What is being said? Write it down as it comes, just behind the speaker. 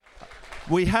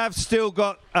We have still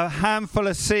got a handful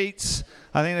of seats.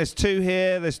 I think there's 2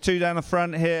 here, there's 2 down the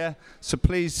front here. So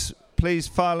please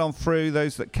file on through,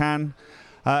 those that can.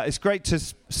 It's great to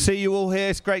see you all here.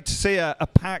 It's great to see a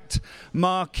packed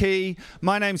marquee.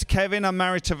 My name's Kevin. I'm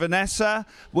married to Vanessa.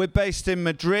 We're based in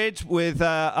Madrid with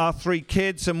our 3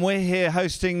 kids, and we're here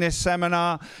hosting this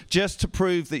seminar just to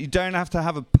prove that you don't have to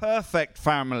have a perfect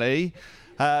family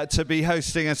to be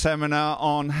hosting a seminar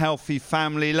on healthy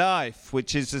family life,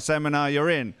 which is the seminar you're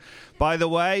in. By the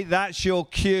way, that's your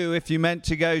cue. If you meant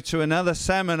to go to another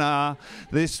seminar,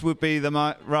 this would be the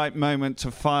right moment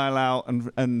to file out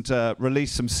and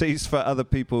release some seats for other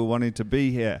people who wanted to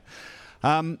be here.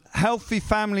 Healthy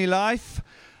family life,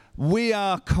 we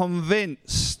are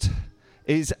convinced,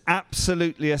 is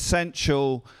absolutely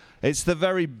essential. It's the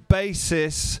very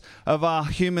basis of our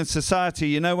human society.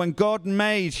 You know, when God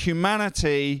made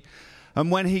humanity and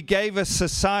when he gave us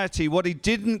society, what he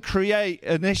didn't create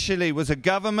initially was a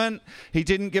government. He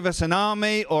didn't give us an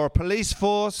army or a police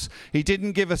force. He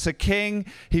didn't give us a king.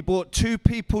 He brought 2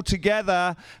 people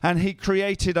together and he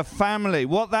created a family.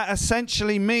 What that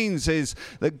essentially means is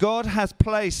that God has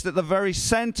placed at the very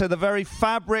center, the very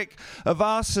fabric of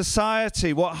our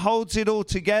society, what holds it all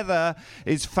together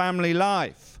is family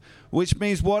life. Which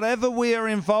means whatever we are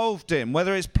involved in,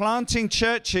 whether it's planting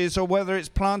churches or whether it's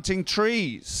planting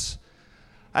trees,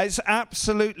 it's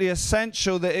absolutely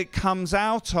essential that it comes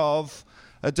out of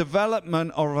a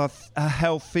development of a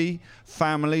healthy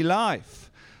family life.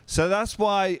 So that's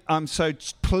why I'm so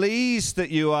pleased that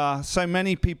you are so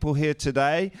many people here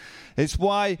today. It's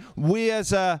why we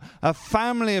as a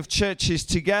family of churches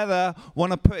together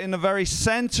want to put in the very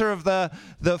center of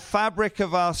the fabric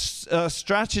of our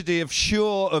strategy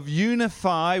of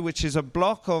Unify, which is a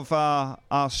block of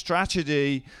our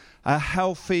strategy, a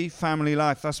healthy family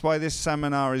life. That's why this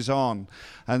seminar is on.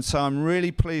 And so I'm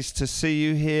really pleased to see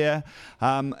you here.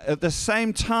 At the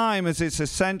same time as it's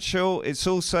essential, it's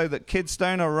also that kids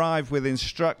don't arrive with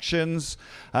instructions.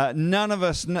 None of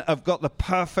us have got the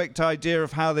perfect idea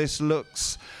of how this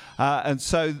looks. And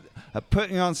so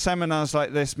putting on seminars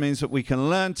like this means that we can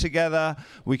learn together,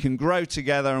 we can grow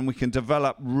together, and we can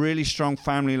develop really strong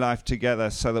family life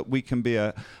together so that we can be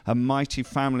a mighty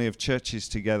family of churches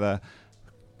together,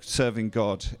 serving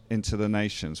God into the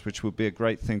nations, which would be a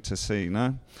great thing to see,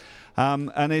 no?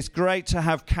 And it's great to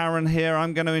have Karen here.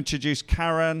 I'm going to introduce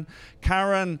Karen.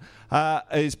 Karen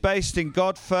is based in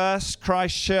God First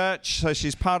Christchurch, so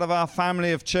she's part of our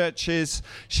family of churches.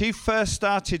 She first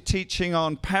started teaching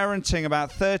on parenting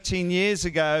about 13 years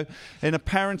ago in a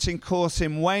parenting course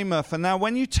in Weymouth. And now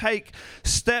when you take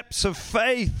steps of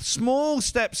faith, small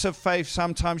steps of faith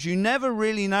sometimes, you never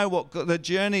really know what the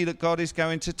journey that God is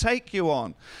going to take you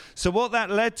on. So what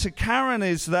that led to Karen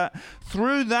is that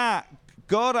through that,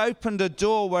 God opened a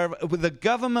door with a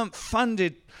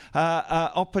government-funded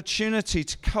opportunity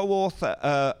to co-author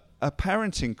a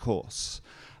parenting course.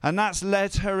 And that's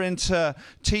led her into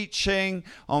teaching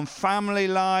on family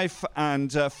life and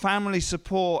family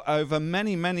support over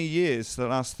many, many years, the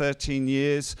last 13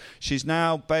 years. She's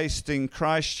now based in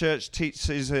Christchurch,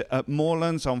 teaches at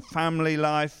Moorlands on family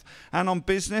life and on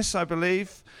business, I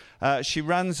believe. She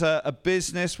runs a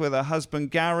business with her husband,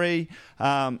 Gary,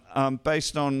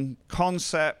 based on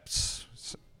concepts,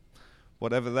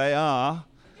 whatever they are.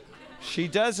 She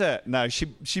does it. No, she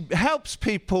helps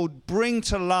people bring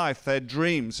to life their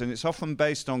dreams, and it's often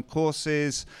based on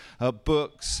courses,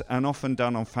 books, and often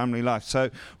done on family life. So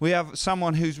we have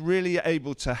someone who's really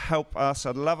able to help us.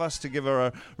 I'd love us to give her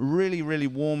a really, really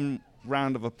warm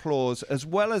round of applause, as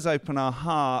well as open our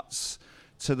hearts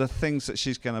to the things that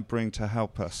she's going to bring to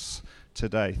help us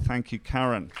today. Thank you,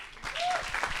 Karen.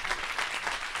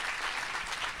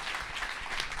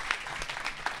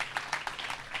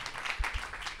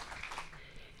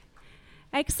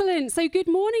 Excellent. So good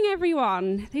morning,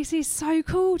 everyone. This is so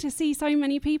cool to see so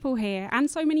many people here and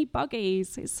so many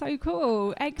buggies. It's so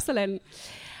cool. Excellent.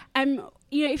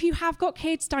 If you have got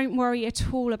kids, don't worry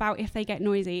at all about if they get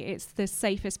noisy. It's the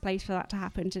safest place for that to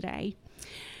happen today.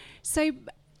 So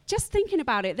just thinking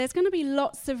about it, there's going to be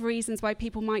lots of reasons why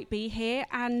people might be here,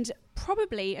 and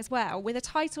probably as well, with a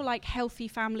title like Healthy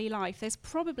Family Life, there's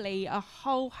probably a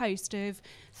whole host of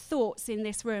thoughts in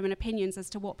this room and opinions as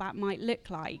to what that might look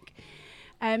like.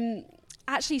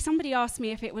 Actually, somebody asked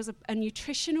me if it was a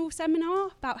nutritional seminar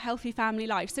about healthy family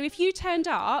life. So if you turned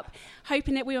up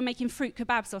hoping that we were making fruit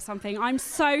kebabs or something, I'm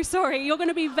so sorry. You're going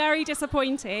to be very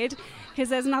disappointed because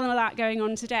there's none of that going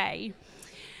on today.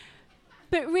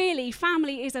 But really,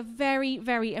 family is a very,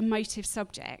 very emotive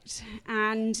subject,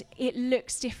 and it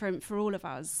looks different for all of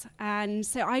us. And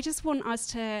so I just want us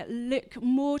to look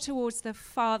more towards the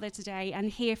Father today and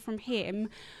hear from him,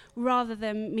 rather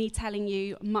than me telling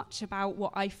you much about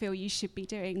what I feel you should be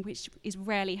doing, which is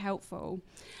rarely helpful.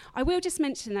 I will just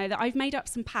mention, though, that I've made up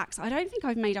some packs. I don't think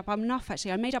I've made up enough,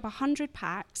 actually. I made up 100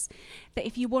 packs that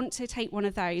if you want to take one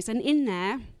of those, and in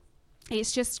there,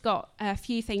 it's just got a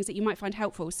few things that you might find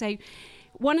helpful. So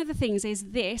one of the things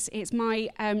is this. It's my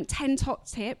 10 top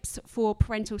tips for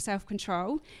parental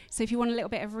self-control. So if you want a little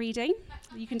bit of reading,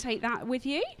 you can take that with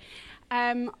you.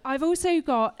 I've also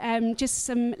got just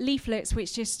some leaflets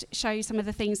which just show some of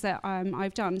the things that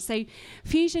I've done. So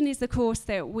Fusion is the course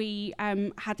that we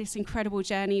had this incredible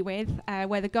journey with,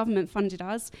 where the government funded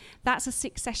us. That's a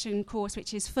 6-session course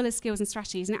which is full of skills and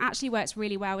strategies, and it actually works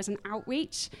really well as an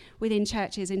outreach within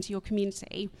churches into your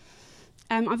community.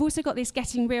 I've also got this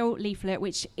Getting Real leaflet,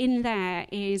 which in there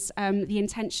is the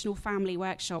Intentional Family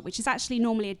Workshop, which is actually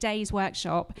normally a day's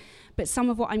workshop, but some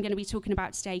of what I'm going to be talking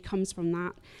about today comes from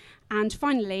that. And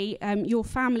finally, Your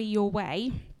Family, Your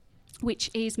Way,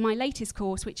 which is my latest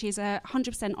course, which is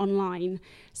 100% online.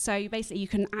 So basically you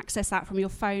can access that from your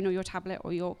phone or your tablet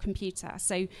or your computer.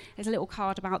 So there's a little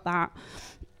card about that.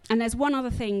 And there's one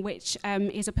other thing, which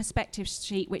is a perspective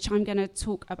sheet, which I'm going to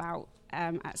talk about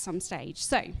at some stage.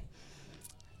 So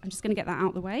I'm just going to get that out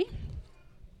of the way.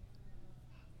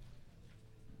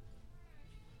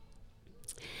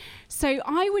 So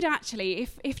I would actually,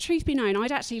 if truth be known,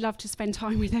 I'd actually love to spend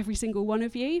time with every single one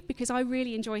of you, because I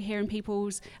really enjoy hearing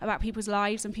about people's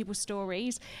lives and people's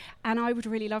stories, and I would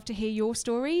really love to hear your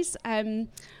stories. I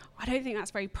don't think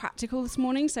that's very practical this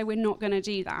morning, so we're not going to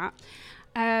do that.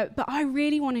 But I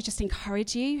really want to just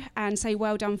encourage you and say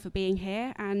well done for being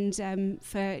here and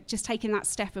for just taking that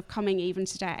step of coming even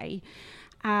today.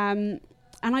 And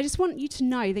I just want you to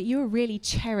know that you are really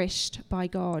cherished by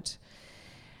God.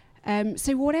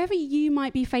 So whatever you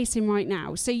might be facing right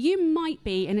now, so you might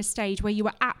be in a stage where you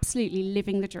are absolutely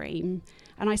living the dream,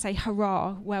 and I say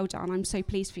hurrah, well done, I'm so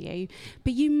pleased for you,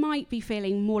 but you might be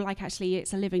feeling more like actually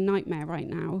it's a living nightmare right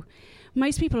now.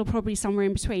 Most people are probably somewhere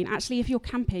in between. Actually, if you're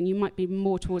camping, you might be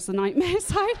more towards the nightmare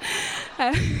side.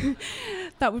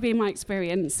 That would be my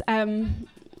experience. And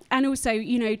also,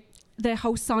 the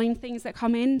whole sign things that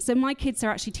come in. So my kids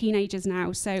are actually teenagers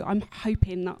now, so I'm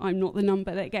hoping that I'm not the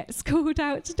number that gets called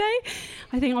out today.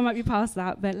 I think I might be past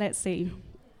that, but let's see.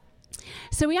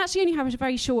 So we actually only have a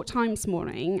very short time this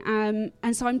morning,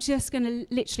 and so I'm just going to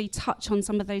literally touch on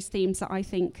some of those themes that I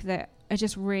think that are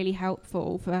just really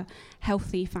helpful for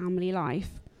healthy family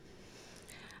life.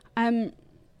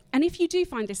 And if you do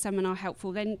find this seminar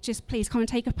helpful, then just please come and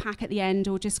take a pack at the end,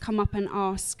 or just come up and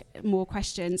ask more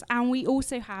questions. And we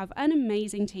also have an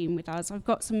amazing team with us. I've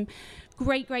got some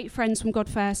great friends from God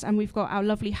First, and we've got our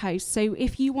lovely host. So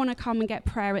if you want to come and get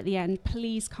prayer at the end,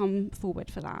 please come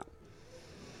forward for that.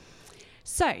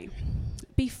 So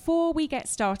before we get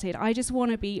started, I just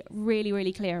want to be really,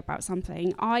 really clear about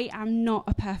something. I am not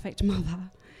a perfect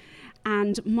mother,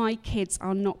 and my kids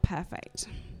are not perfect.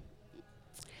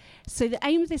 So the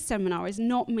aim of this seminar is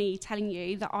not me telling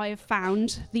you that I have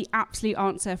found the absolute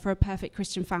answer for a perfect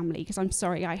Christian family, because I'm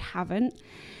sorry, I haven't.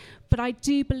 But I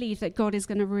do believe that God is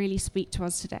going to really speak to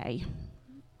us today,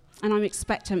 and I'm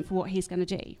expectant for what he's going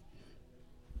to do.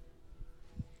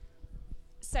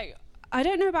 So I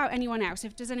don't know about anyone else,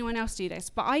 does anyone else do this,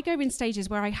 but I go in stages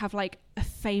where I have like a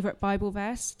favourite Bible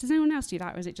verse. Does anyone else do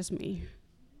that, or is it just me?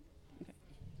 Okay.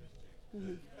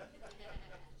 Mm-hmm.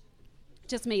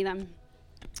 Just me then.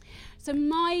 So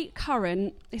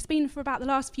it's been for about the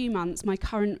last few months, my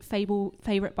current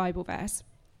favourite Bible verse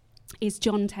is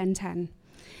John 10:10.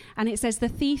 And it says, "The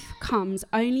thief comes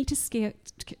only to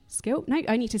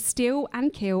only to steal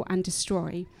and kill and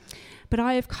destroy. But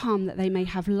I have come that they may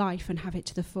have life and have it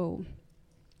to the full."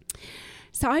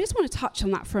 So I just want to touch on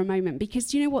that for a moment, because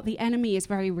do you know what? The enemy is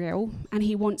very real, and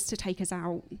he wants to take us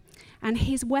out. And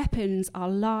his weapons are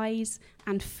lies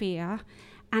and fear.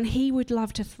 And he would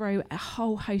love to throw a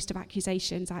whole host of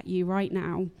accusations at you right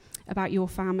now about your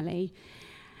family.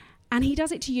 And he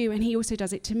does it to you, and he also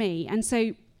does it to me. And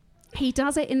so he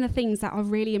does it in the things that are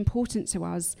really important to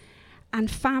us.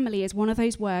 And family is one of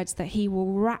those words that he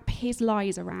will wrap his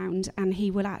lies around, and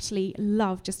he will actually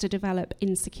love just to develop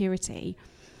insecurity.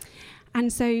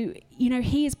 And so,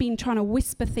 he has been trying to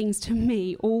whisper things to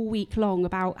me all week long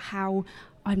about how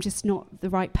I'm just not the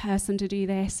right person to do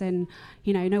this, and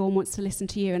no one wants to listen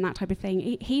to you and that type of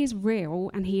thing. He is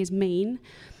real and he is mean,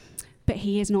 but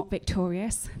he is not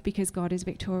victorious because God is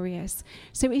victorious.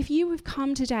 So if you have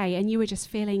come today and you are just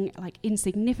feeling like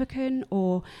insignificant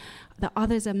or that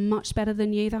others are much better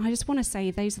than you, then I just want to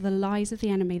say those are the lies of the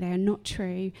enemy. They are not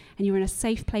true, and you're in a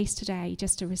safe place today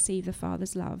just to receive the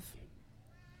Father's love.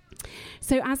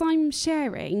 So as I'm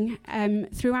sharing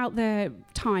throughout the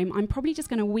time, I'm probably just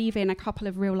going to weave in a couple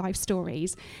of real life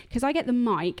stories. Because I get the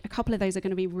mic, a couple of those are going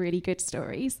to be really good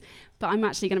stories, but I'm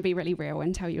actually going to be really real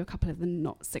and tell you a couple of the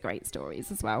not so great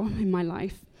stories as well in my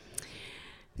life.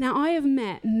 Now, I have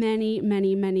met many,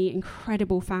 many, many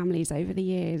incredible families over the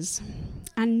years,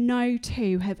 and no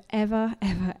two have ever,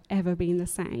 ever, ever been the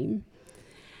same.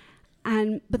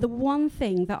 But the one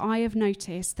thing that I have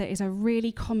noticed that is a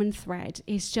really common thread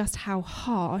is just how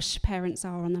harsh parents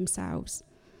are on themselves.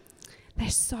 They're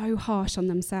so harsh on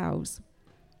themselves.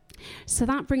 So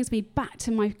that brings me back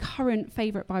to my current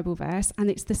favourite Bible verse, and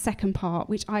it's the second part,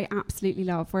 which I absolutely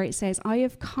love, where it says, "I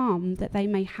have come that they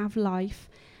may have life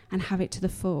and have it to the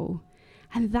full."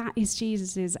 And that is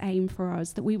Jesus' aim for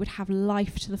us, that we would have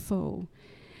life to the full.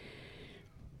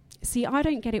 See, I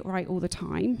don't get it right all the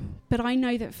time, but I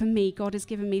know that for me, God has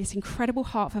given me this incredible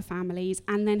heart for families,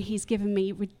 and then he's given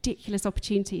me ridiculous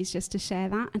opportunities just to share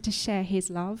that and to share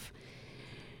his love.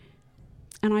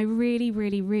 And I really,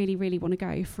 really, really, really want to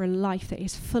go for a life that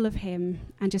is full of him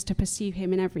and just to pursue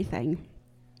him in everything.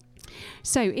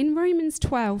 So in Romans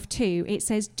 12:2, it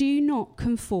says, "Do not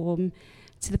conform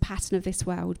to the pattern of this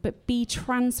world, but be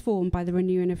transformed by the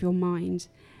renewing of your mind.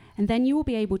 And then you will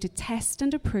be able to test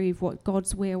and approve what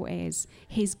God's will is,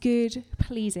 his good,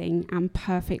 pleasing, and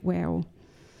perfect will."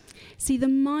 See, the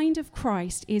mind of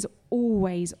Christ is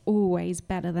always, always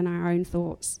better than our own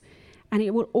thoughts, and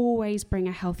it will always bring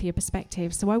a healthier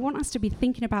perspective. So I want us to be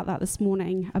thinking about that this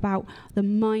morning, about the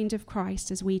mind of Christ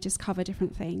as we just cover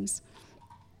different things.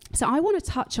 So I want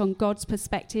to touch on God's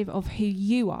perspective of who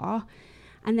you are,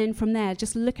 and then from there,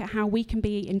 just look at how we can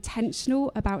be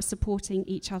intentional about supporting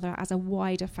each other as a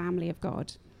wider family of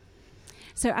God.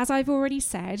 So as I've already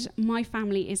said, my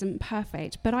family isn't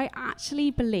perfect, but I actually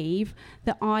believe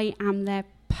that I am their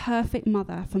perfect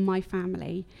mother for my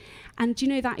family. And you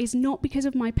know, that is not because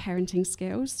of my parenting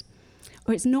skills,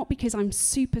 or it's not because I'm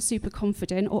super, super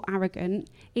confident or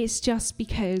arrogant. It's just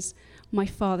because my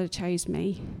Father chose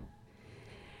me.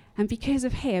 And because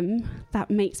of him,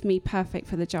 that makes me perfect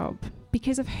for the job.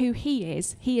 Because of who he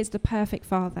is the perfect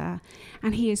Father.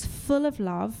 And he is full of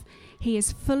love. He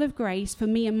is full of grace for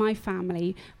me and my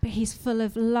family. But he's full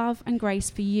of love and grace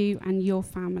for you and your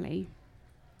family.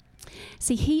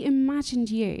 See, he imagined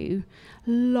you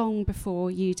long before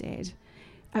you did.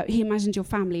 He imagined your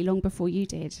family long before you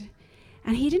did.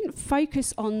 And he didn't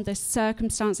focus on the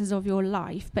circumstances of your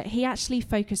life, but he actually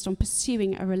focused on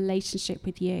pursuing a relationship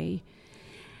with you.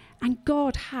 And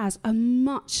God has a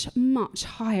much, much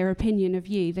higher opinion of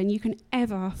you than you can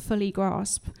ever fully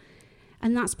grasp.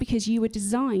 And that's because you were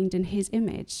designed in his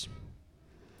image.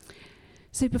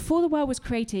 So before the world was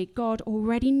created, God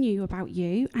already knew about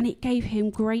you, and it gave him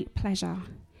great pleasure.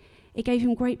 It gave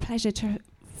him great pleasure to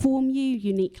form you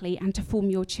uniquely and to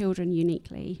form your children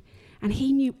uniquely. And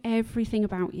he knew everything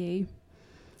about you.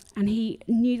 And he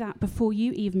knew that before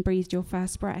you even breathed your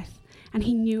first breath. And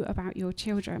he knew about your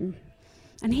children.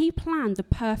 And he planned the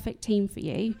perfect team for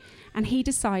you, and he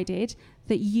decided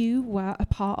that you were a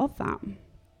part of that.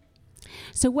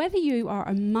 So whether you are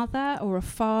a mother or a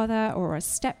father or a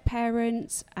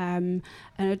step-parent, an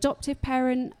adoptive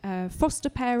parent, a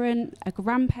foster parent, a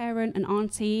grandparent, an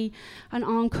auntie, an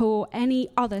uncle, any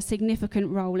other significant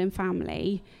role in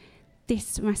family,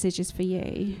 this message is for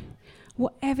you.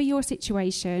 Whatever your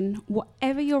situation,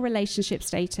 whatever your relationship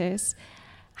status,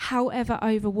 however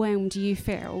overwhelmed you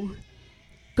feel,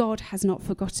 God has not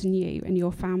forgotten you and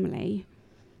your family,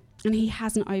 and he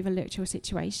hasn't overlooked your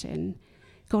situation.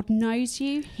 God knows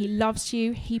you, he loves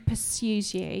you, he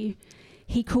pursues you.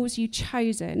 He calls you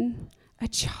chosen, a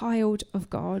child of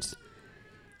God.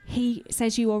 He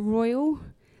says you are royal,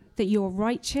 that you are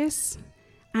righteous,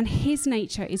 and his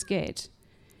nature is good.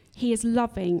 He is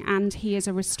loving and he is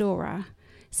a restorer.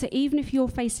 So even if you're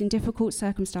facing difficult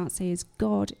circumstances,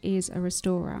 God is a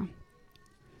restorer.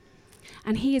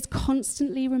 And he is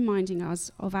constantly reminding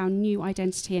us of our new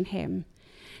identity in him.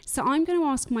 So I'm going to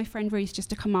ask my friend Ruth just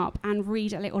to come up and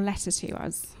read a little letter to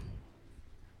us.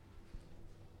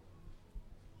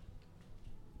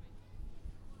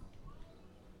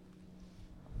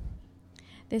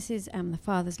 This is the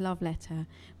Father's love letter,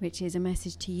 which is a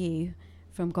message to you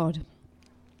from God.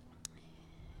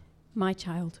 My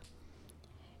child,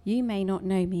 you may not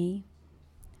know me,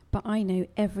 but I know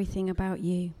everything about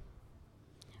you.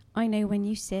 I know when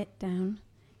you sit down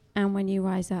and when you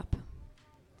rise up.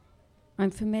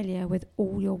 I'm familiar with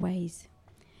all your ways.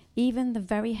 Even the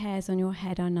very hairs on your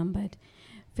head are numbered,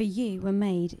 for you were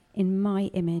made in my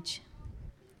image.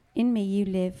 In me you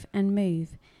live and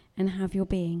move and have your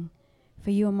being,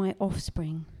 for you are my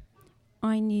offspring.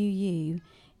 I knew you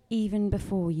even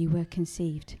before you were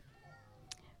conceived.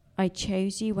 I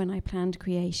chose you when I planned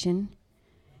creation.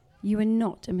 You are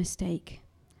not a mistake,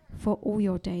 for all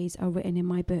your days are written in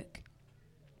my book.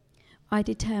 I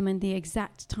determined the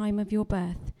exact time of your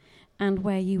birth and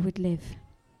where you would live.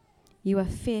 You are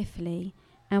fearfully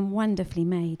and wonderfully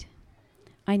made.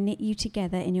 I knit you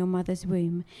together in your mother's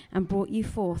womb and brought you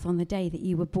forth on the day that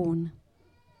you were born.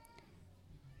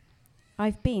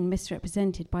 I've been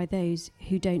misrepresented by those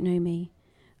who don't know me.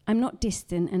 I'm not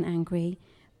distant and angry,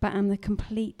 but am the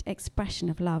complete expression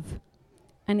of love.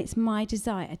 And it's my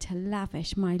desire to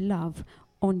lavish my love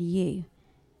on you,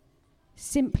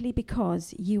 simply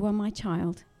because you are my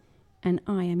child and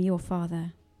I am your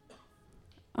father.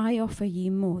 I offer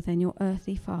you more than your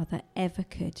earthly father ever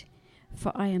could,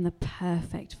 for I am the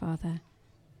perfect father.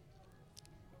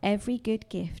 Every good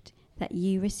gift that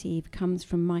you receive comes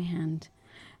from my hand,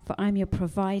 for I'm your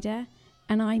provider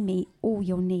and I meet all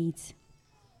your needs.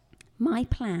 My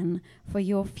plan for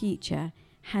your future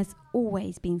has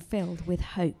always been filled with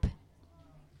hope,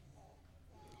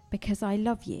 because I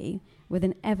love you with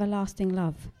an everlasting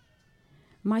love.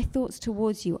 My thoughts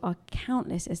towards you are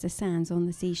countless as the sands on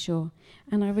the seashore,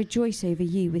 and I rejoice over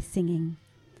you with singing.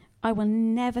 I will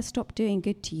never stop doing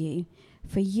good to you,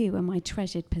 for you are my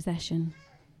treasured possession.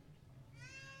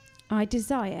 I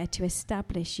desire to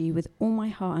establish you with all my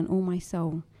heart and all my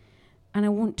soul, and I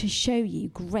want to show you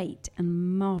great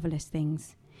and marvelous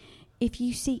things. If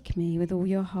you seek me with all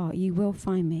your heart, you will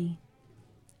find me.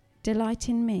 Delight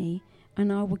in me,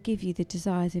 and I will give you the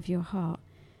desires of your heart,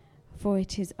 for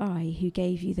it is I who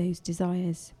gave you those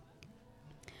desires.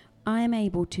 I am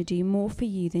able to do more for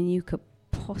you than you could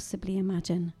possibly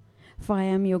imagine, for I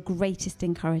am your greatest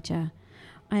encourager.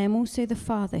 I am also the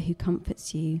Father who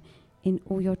comforts you in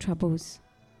all your troubles.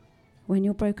 When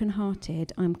you're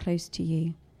broken-hearted, I am close to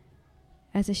you.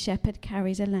 As a shepherd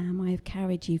carries a lamb, I have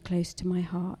carried you close to my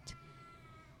heart.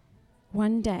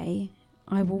 One day,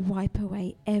 I will wipe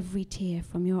away every tear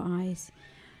from your eyes,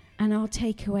 and I'll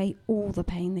take away all the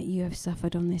pain that you have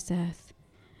suffered on this earth.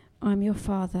 I'm your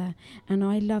Father, and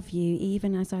I love you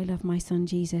even as I love my Son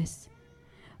Jesus.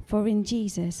 For in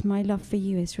Jesus, my love for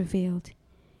you is revealed.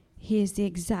 He is the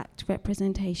exact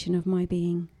representation of my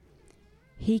being.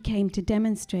 He came to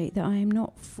demonstrate that I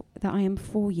am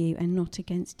for you and not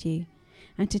against you,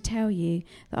 and to tell you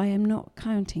that I am not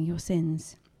counting your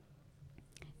sins.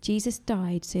 Jesus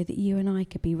died so that you and I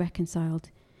could be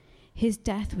reconciled. His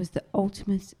death was the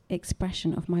ultimate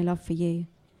expression of my love for you.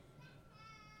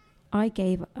 I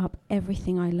gave up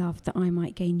everything I loved that I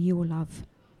might gain your love.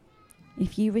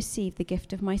 If you receive the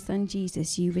gift of my Son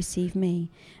Jesus, you receive me,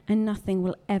 and nothing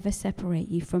will ever separate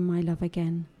you from my love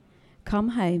again. Come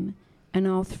home, and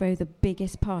I'll throw the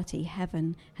biggest party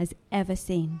heaven has ever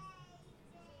seen.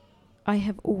 I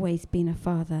have always been a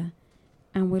father,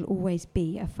 and will always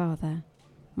be a father.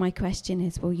 My question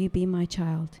is, will you be my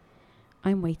child?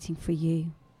 I'm waiting for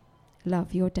you.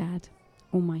 Love, your dad,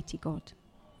 Almighty God.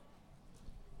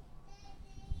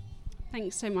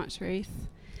 Thanks so much, Ruth.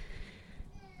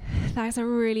 That's a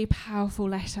really powerful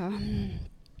letter.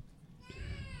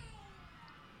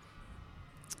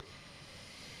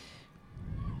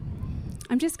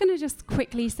 I'm just going to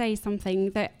quickly say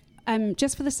something that,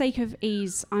 just for the sake of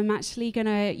ease, I'm actually going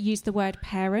to use the word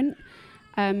parent,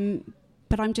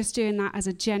 but I'm just doing that as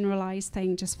a generalised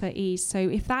thing just for ease. So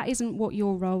if that isn't what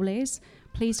your role is,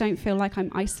 please don't feel like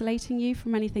I'm isolating you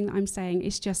from anything that I'm saying.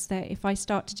 It's just that if I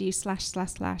start to do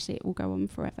 // it will go on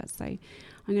forever. So I'm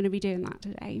going to be doing that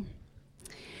today.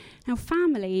 Now,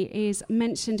 family is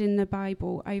mentioned in the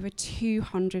Bible over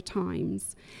 200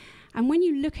 times. And when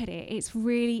you look at it, it's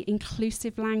really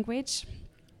inclusive language.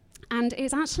 And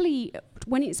it's actually,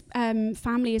 when it's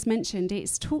family is mentioned,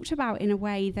 it's talked about in a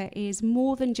way that is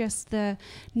more than just the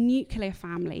nuclear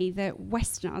family that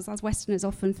as Westerners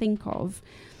often think of.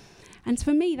 And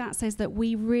for me, that says that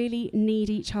we really need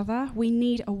each other. We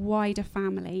need a wider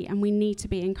family, and we need to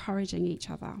be encouraging each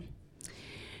other.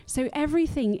 So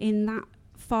everything in that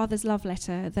Father's love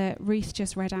letter that Ruth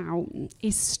just read out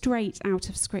is straight out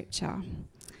of Scripture.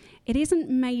 It isn't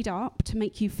made up to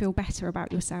make you feel better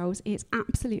about yourselves. It's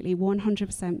absolutely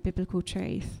 100% biblical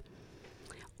truth.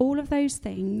 All of those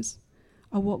things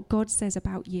are what God says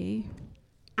about you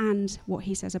and what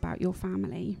he says about your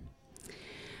family.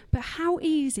 But how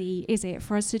easy is it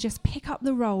for us to just pick up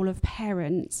the role of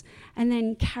parents and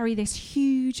then carry this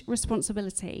huge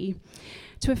responsibility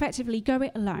to effectively go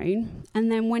it alone,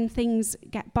 and then when things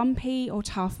get bumpy or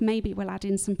tough, maybe we'll add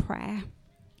in some prayer,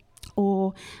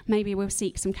 or maybe we'll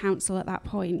seek some counsel at that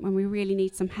point when we really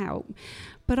need some help.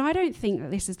 But I don't think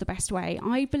that this is the best way.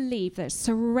 I believe that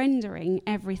surrendering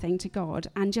everything to God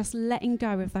and just letting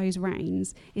go of those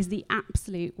reins is the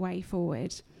absolute way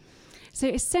forward. So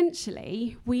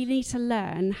essentially, we need to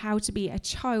learn how to be a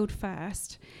child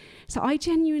first. So I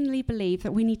genuinely believe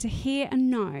that we need to hear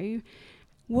and know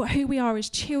who we are as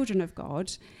children of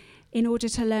God in order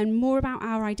to learn more about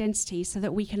our identity so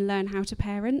that we can learn how to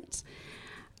parent.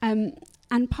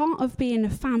 And part of being a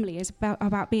family is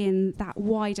about being that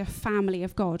wider family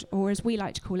of God, or as we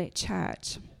like to call it,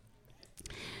 church.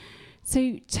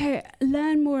 So to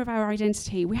learn more of our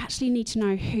identity, we actually need to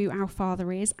know who our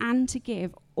Father is and to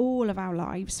give all of our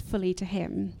lives fully to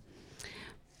him.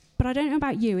 But I don't know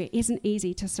about you, it isn't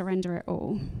easy to surrender it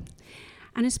all.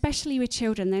 And especially with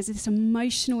children, there's this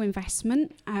emotional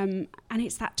investment, and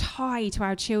it's that tie to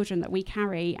our children that we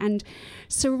carry. And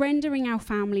surrendering our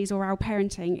families or our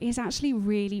parenting is actually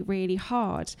really, really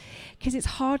hard, because it's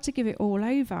hard to give it all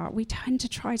over. We tend to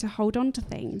try to hold on to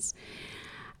things.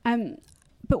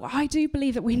 But I do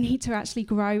believe that we need to actually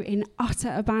grow in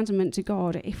utter abandonment to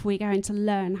God if we're going to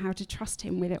learn how to trust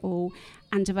him with it all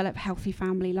and develop healthy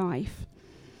family life.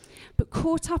 But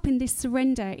caught up in this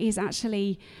surrender is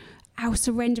actually our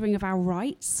surrendering of our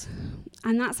rights,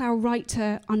 and that's our right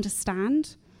to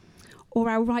understand, or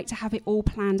our right to have it all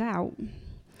planned out.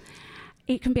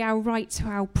 It can be our right to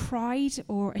our pride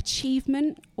or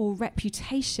achievement or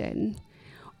reputation,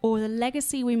 or the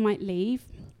legacy we might leave,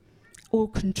 or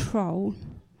control.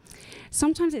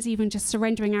 Sometimes it's even just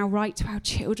surrendering our right to our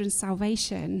children's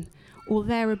salvation, or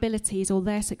their abilities, or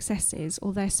their successes,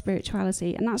 or their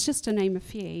spirituality, and that's just to name a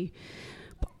few.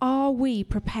 But are we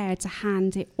prepared to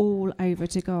hand it all over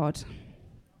to God?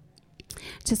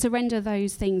 To surrender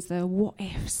those things, the what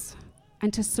ifs,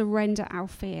 and to surrender our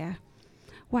fear.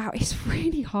 Wow, it's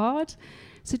really hard.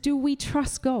 So do we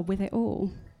trust God with it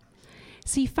all?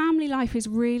 See, family life is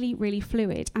really, really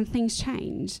fluid, and things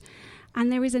change. And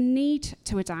there is a need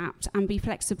to adapt and be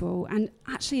flexible. And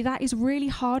actually, that is really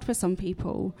hard for some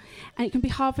people. And it can be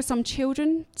hard for some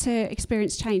children to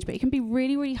experience change, but it can be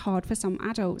really, really hard for some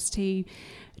adults to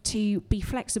be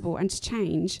flexible and to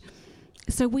change.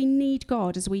 So we need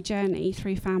God as we journey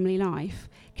through family life,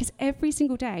 because every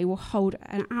single day will hold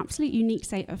an absolute unique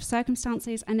set of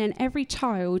circumstances, and then every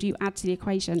child you add to the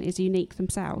equation is unique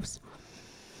themselves.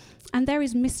 And there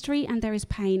is mystery, and there is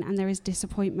pain, and there is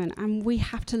disappointment, and we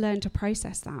have to learn to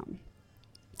process that.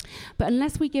 But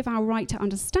unless we give our right to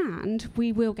understand,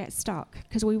 we will get stuck,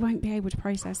 because we won't be able to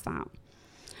process that.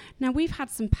 Now, we've had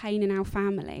some pain in our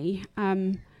family.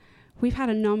 We've had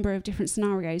a number of different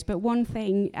scenarios, but one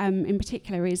thing in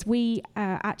particular is we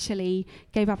actually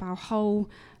gave up our whole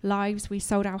lives. We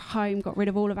sold our home, got rid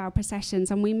of all of our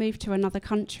possessions, and we moved to another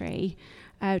country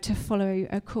to follow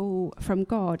a call from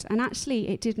God. And actually,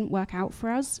 it didn't work out for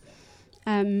us.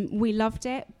 We loved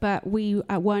it, but we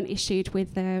weren't issued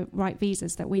with the right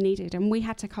visas that we needed, and we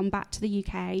had to come back to the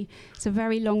UK. It's a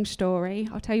very long story.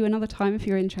 I'll tell you another time if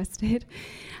you're interested.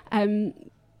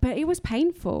 But it was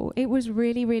painful. It was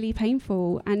really, really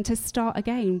painful. And to start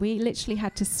again, we literally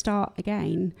had to start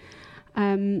again.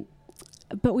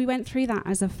 But we went through that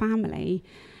as a family.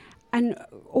 And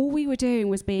all we were doing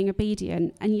was being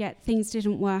obedient, and yet things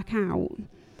didn't work out.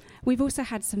 We've also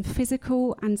had some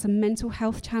physical and some mental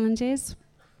health challenges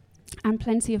and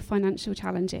plenty of financial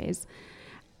challenges.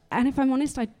 And if I'm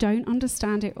honest, I don't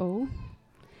understand it all.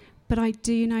 But I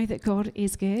do know that God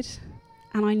is good,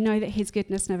 and I know that his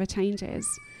goodness never changes.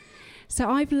 So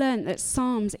I've learned that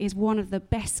Psalms is one of the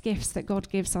best gifts that God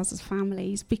gives us as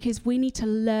families, because we need to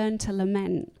learn to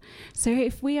lament. So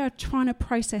if we are trying to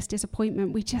process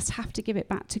disappointment, we just have to give it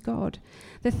back to God.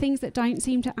 The things that don't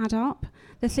seem to add up,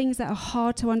 the things that are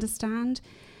hard to understand.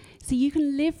 So you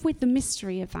can live with the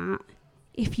mystery of that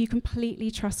if you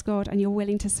completely trust God and you're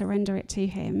willing to surrender it to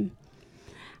him.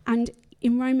 And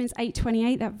in Romans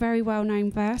 8:28, that very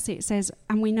well-known verse, it says,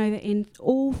 and we know that in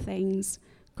all things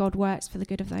God works for the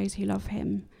good of those who love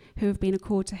him, who have been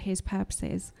according to his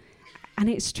purposes. And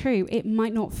it's true, it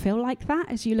might not feel like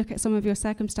that as you look at some of your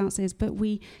circumstances, but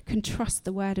we can trust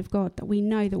the word of God, that we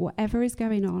know that whatever is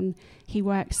going on, he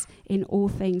works in all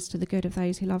things to the good of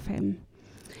those who love him.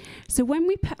 So when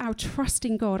we put our trust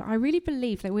in God, I really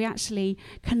believe that we actually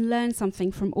can learn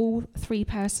something from all three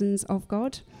persons of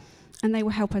God, and they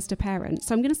will help us to parent.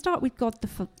 So I'm going to start with God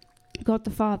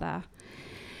the Father.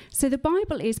 So the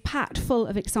Bible is packed full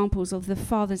of examples of the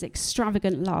Father's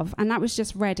extravagant love, and that was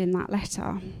just read in that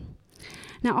letter.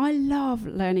 Now, I love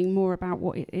learning more about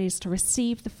what it is to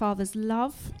receive the Father's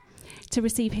love, to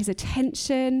receive his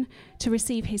attention, to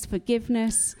receive his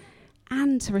forgiveness,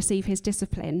 and to receive his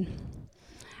discipline.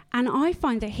 And I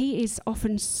find that he is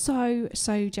often so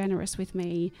generous with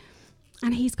me,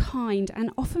 and he's kind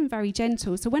and often very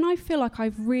gentle. So when I feel like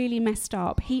I've really messed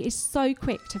up, he is so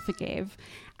quick to forgive,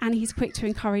 and he's quick to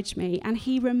encourage me, and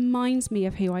he reminds me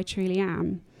of who I truly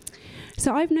am.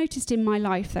 So I've noticed in my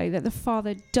life, though, that the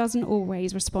Father doesn't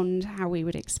always respond how we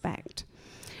would expect.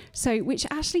 So, which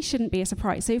actually shouldn't be a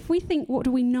surprise. So if we think, what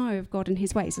do we know of God and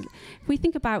his ways? If we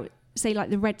think about, say, like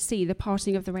the Red Sea, the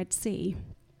parting of the Red Sea.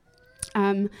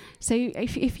 So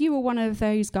if you were one of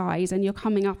those guys and you're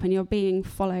coming up and you're being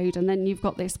followed, and then you've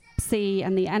got this sea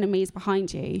and the enemy's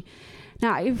behind you.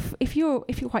 Now, if you're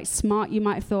quite smart, you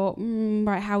might have thought,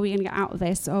 right, how are we going to get out of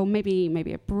this? Oh,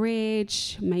 maybe a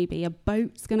bridge, maybe a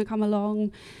boat's going to come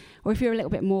along. Or if you're a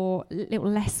little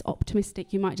less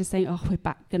optimistic, you might just say, oh, we're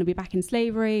going to be back in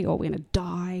slavery, or we're going to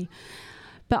die.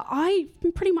 But I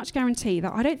can pretty much guarantee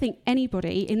that I don't think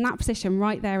anybody in that position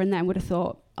right there and then would have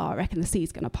thought, oh, I reckon the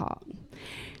sea's going to part.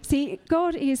 See,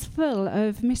 God is full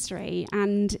of mystery,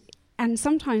 and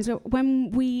sometimes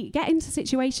when we get into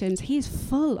situations, he is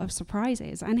full of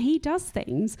surprises, and he does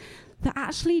things that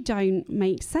actually don't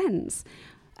make sense.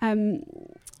 And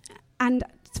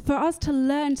for us to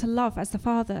learn to love as the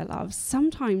Father loves,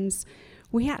 sometimes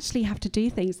we actually have to do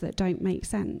things that don't make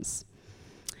sense.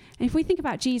 And if we think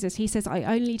about Jesus, he says, I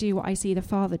only do what I see the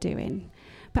Father doing.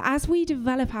 But as we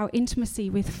develop our intimacy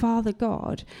with Father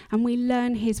God and we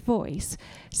learn his voice,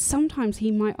 sometimes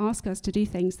he might ask us to do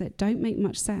things that don't make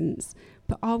much sense.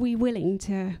 But are we willing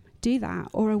to do that?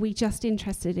 Or are we just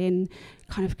interested in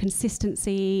kind of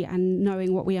consistency and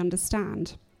knowing what we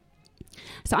understand?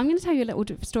 So I'm going to tell you a little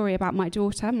story about my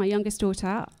daughter, my youngest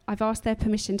daughter. I've asked their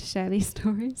permission to share these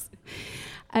stories.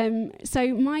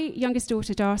 So my youngest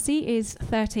daughter, Darcy, is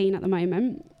 13 at the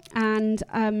moment. And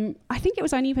I think it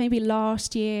was only maybe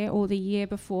last year or the year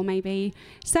before maybe.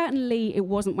 Certainly it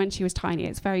wasn't when she was tiny.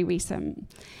 It's very recent.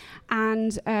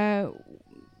 And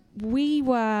we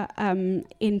were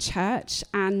in church,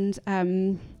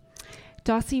 and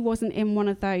Darcy wasn't in one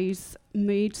of those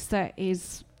moods that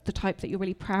is the type that you're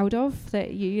really proud of,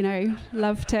 that you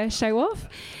love to show off.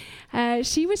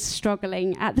 She was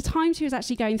struggling. At the time, she was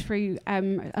actually going through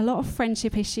a lot of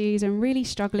friendship issues and really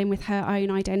struggling with her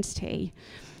own identity.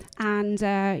 And,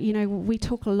 we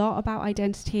talk a lot about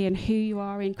identity and who you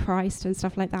are in Christ and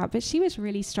stuff like that. But she was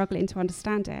really struggling to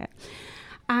understand it.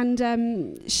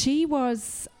 And she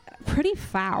was pretty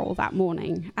foul that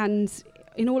morning. And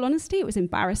in all honesty, it was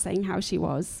embarrassing how she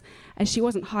was. And she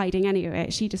wasn't hiding any of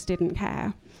it. She just didn't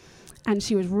care. And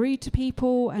she was rude to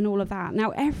people and all of that.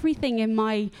 Now, everything in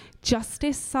my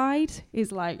justice side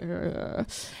is like,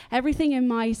 everything in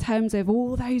my terms of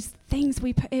all those things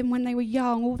we put in when they were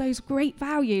young, all those great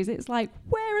values, it's like,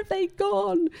 where have they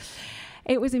gone?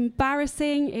 It was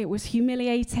embarrassing, it was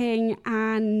humiliating,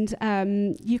 and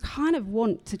you kind of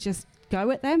want to just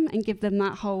go at them and give them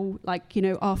that whole,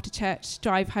 after church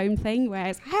drive home thing where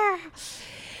it's,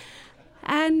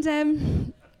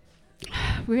 And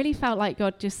really felt like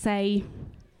God just say,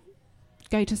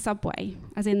 go to Subway,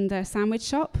 as in the sandwich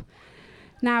shop.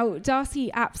 Now,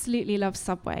 Darcy absolutely loves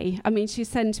Subway. I mean, she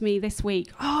sent to me this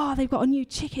week, they've got a new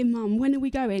chicken, Mum. When are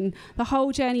we going? The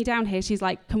whole journey down here, she's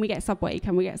like, can we get Subway?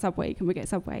 Can we get Subway? Can we get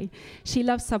Subway? She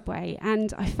loves Subway.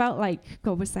 And I felt like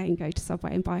God was saying, go to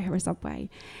Subway and buy her a Subway.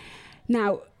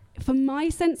 Now, for my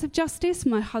sense of justice,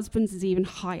 my husband's is even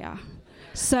higher.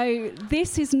 So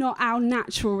this is not our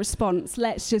natural response.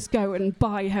 Let's just go and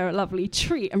buy her a lovely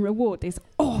treat and reward this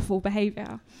awful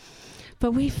behaviour.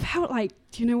 But we felt like,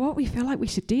 do you know what? We feel like we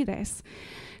should do this.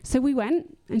 So we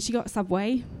went, and she got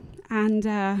Subway,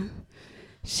 and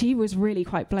she was really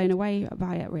quite blown away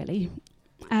by it, really.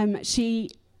 She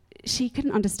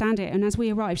couldn't understand it, and as we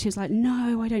arrived, she was like,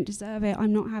 no, I don't deserve it.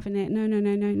 I'm not having it.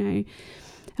 No.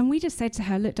 And we just said to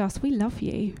her, look, Darcy, we love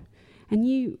you. And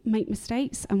you make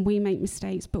mistakes, and we make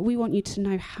mistakes, but we want you to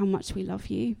know how much we love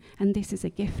you, and this is a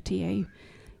gift to you.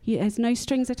 There's no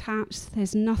strings attached.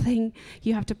 There's nothing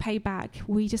you have to pay back.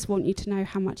 We just want you to know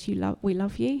how much we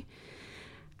love you.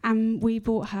 And we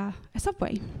bought her a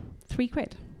Subway,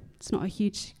 £3. It's not a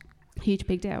huge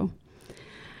big deal.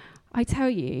 I tell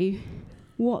you,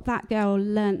 what that girl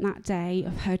learnt that day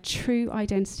of her true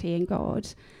identity in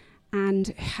God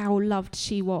and how loved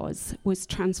she was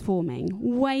transforming,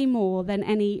 way more than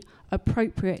any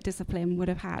appropriate discipline would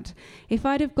have had. If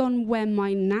I'd have gone where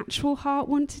my natural heart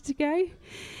wanted to go,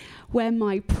 where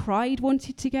my pride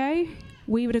wanted to go,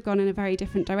 we would have gone in a very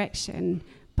different direction.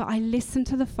 But I listened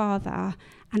to the Father,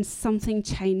 and something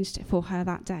changed for her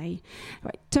that day.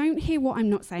 Right, don't hear what I'm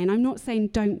not saying. I'm not saying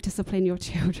don't discipline your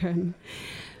children.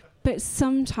 But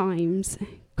sometimes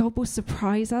God will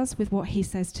surprise us with what he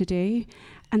says to do,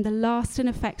 and the lasting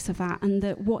effects of that and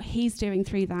what he's doing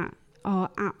through that are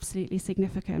absolutely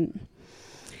significant.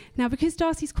 Now, because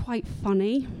Darcy's quite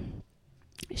funny,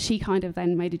 she kind of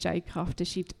then made a joke after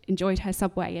she'd enjoyed her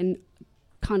Subway and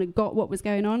kind of got what was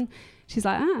going on. She's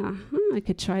like, I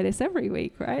could try this every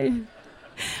week, right?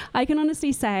 I can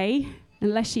honestly say,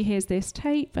 unless she hears this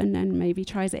tape and then maybe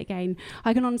tries it again,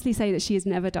 I can honestly say that she has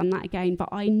never done that again, but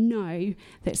I know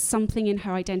that something in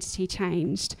her identity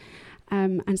changed,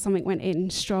 and something went in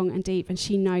strong and deep, and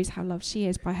she knows how loved she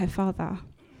is by her Father.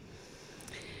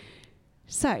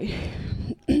 So,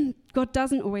 God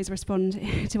doesn't always respond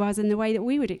to us in the way that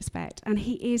we would expect, and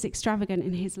he is extravagant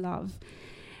in his love.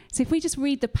 So if we just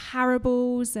read the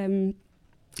parables,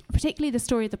 particularly the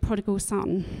story of the prodigal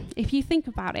son, if you think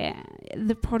about it,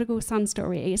 the prodigal son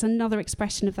story is another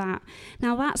expression of that.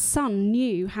 Now, that son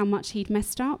knew how much he'd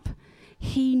messed up.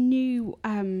 He knew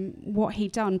what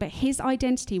he'd done, but his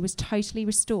identity was totally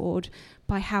restored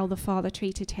by how the Father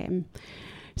treated him.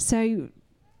 So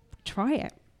try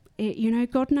it.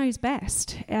 God knows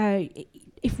best.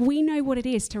 If we know what it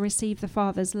is to receive the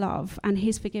Father's love and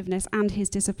his forgiveness and his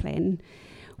discipline,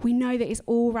 we know that it's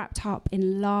all wrapped up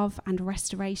in love and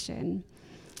restoration.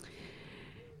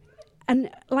 And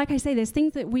like I say, there's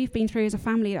things that we've been through as a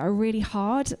family that are really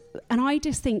hard. And I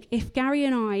just think if Gary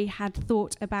and I had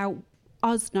thought about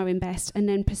us knowing best and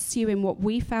then pursuing what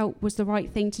we felt was the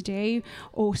right thing to do,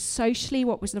 or socially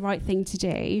what was the right thing to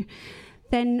do,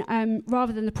 then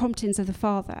rather than the promptings of the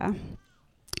Father,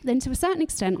 then to a certain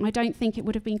extent, I don't think it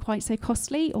would have been quite so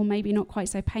costly, or maybe not quite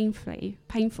so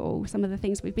painful, some of the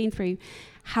things we've been through.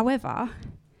 However,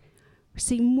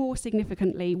 see, more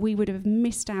significantly, we would have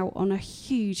missed out on a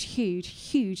huge, huge,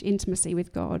 huge intimacy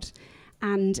with God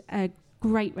and a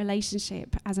great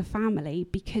relationship as a family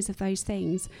because of those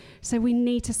things. So we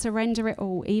need to surrender it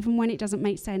all, even when it doesn't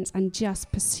make sense, and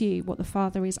just pursue what the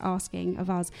Father is asking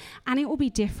of us. And it will be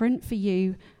different for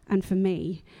you and for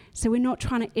me. So we're not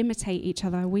trying to imitate each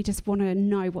other. We just want to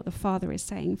know what the Father is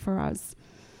saying for us.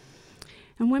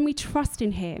 And when we trust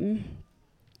in him,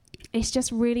 it's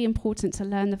just really important to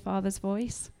learn the Father's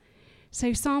voice.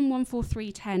 So Psalm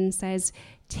 143:10 says,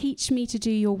 "Teach me to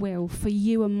do your will, for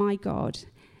you are my God,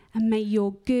 and may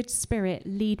your good spirit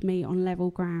lead me on level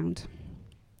ground."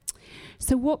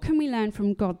 So what can we learn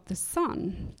from God the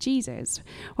Son, Jesus?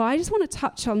 Well, I just want to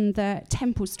touch on the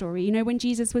temple story. When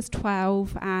Jesus was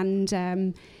 12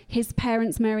 and his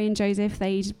parents, Mary and Joseph,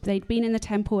 they'd been in the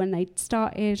temple and they'd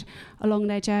started along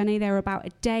their journey. They were about a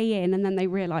day in, and then they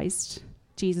realised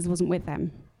Jesus wasn't with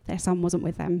them. Their son wasn't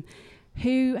with them.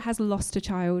 Who has lost a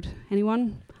child?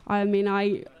 Anyone? I mean,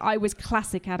 I was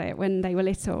classic at it when they were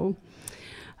little.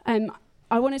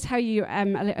 I want to tell you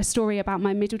a story about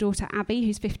my middle daughter, Abby,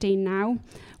 who's 15 now.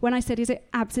 When I said, is it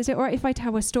all right if I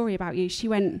tell a story about you? She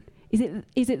went,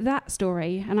 is it that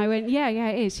story? And I went, yeah,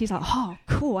 it is. She's like, oh,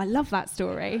 cool, I love that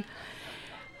story.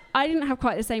 I didn't have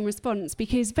quite the same response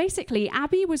because basically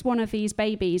Abby was one of these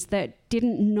babies that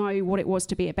didn't know what it was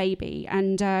to be a baby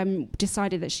and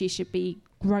decided that she should be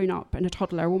grown up and a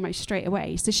toddler almost straight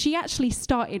away. So she actually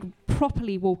started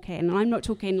properly walking, and I'm not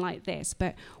talking like this,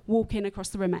 but walking across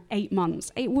the room at 8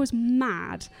 months. It was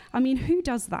mad. I mean, who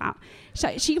does that?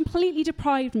 She completely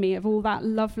deprived me of all that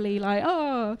lovely,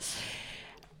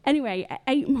 Anyway, at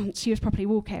 8 months, she was properly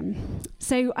walking.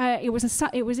 So it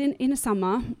was in a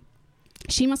summer.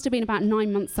 She must have been about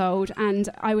 9 months old, and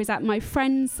I was at my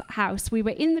friend's house. We were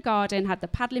in the garden, had the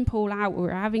paddling pool out, we were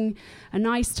having a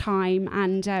nice time,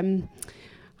 and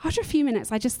after a few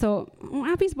minutes, I just thought,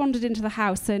 Abby's wandered into the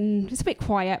house, and it's a bit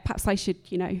quiet. Perhaps I should,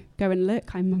 go and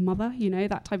look. I'm a mother,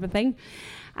 that type of thing.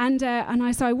 And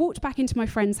I walked back into my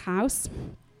friend's house,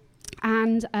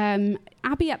 and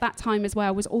Abby at that time as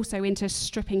well was also into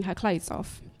stripping her clothes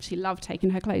off. She loved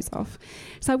taking her clothes off.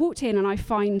 So I walked in, and I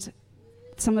find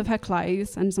some of her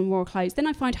clothes and some more clothes. Then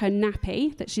I find her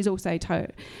nappy that she's also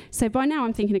told. So by now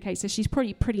I'm thinking, okay, so she's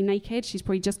probably pretty naked. She's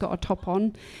probably just got a top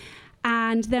on.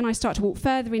 And then I start to walk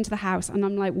further into the house, and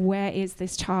I'm like, where is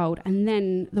this child? And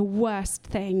then the worst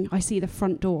thing, I see the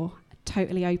front door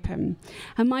totally open.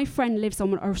 And my friend lives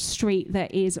on a street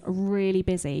that is really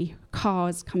busy,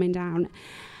 cars coming down.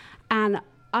 And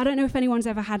I don't know if anyone's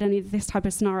ever had any of this type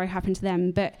of scenario happen to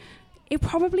them, but it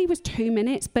probably was 2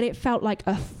 minutes, but it felt like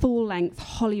a full-length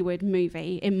Hollywood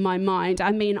movie in my mind.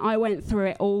 I mean, I went through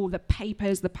it all, the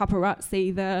papers, the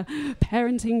paparazzi, the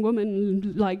parenting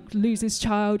woman, like, loses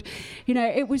child. You know,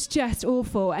 it was just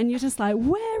awful. And you're just like,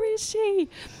 where is she?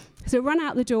 So run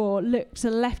out the door, look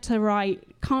to left, to right,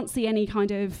 can't see any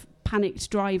kind of panicked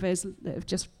drivers that have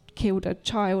just killed a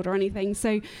child or anything.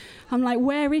 So I'm like,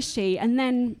 where is she? And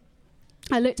then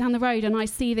I look down the road and I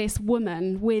see this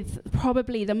woman with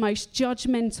probably the most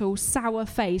judgmental, sour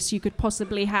face you could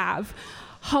possibly have,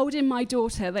 holding my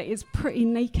daughter that is pretty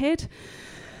naked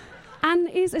and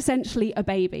is essentially a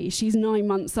baby. She's 9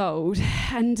 months old,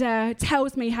 and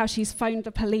tells me how she's phoned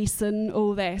the police and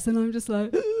all this. And I'm just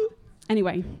like,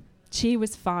 anyway, she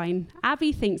was fine.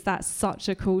 Abby thinks that's such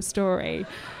a cool story.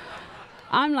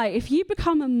 I'm like, if you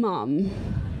become a mum,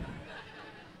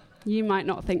 you might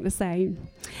not think the same.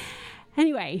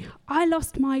 Anyway, I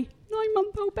lost my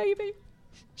 9-month-old baby.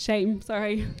 Shame,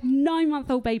 sorry.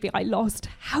 9-month-old baby I lost.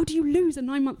 How do you lose a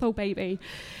 9-month-old baby?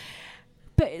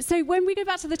 But so when we go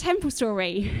back to the temple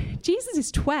story, Jesus is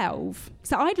 12.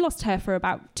 So I'd lost her for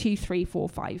about 2, 3, 4,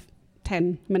 5,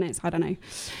 10 minutes, I don't know.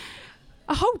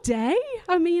 A whole day?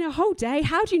 I mean, a whole day?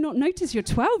 How do you not notice your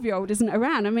 12-year-old isn't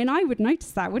around? I mean, I would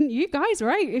notice that, wouldn't you guys,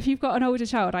 right? If you've got an older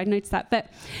child, I'd notice that. But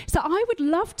so I would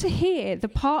love to hear the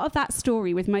part of that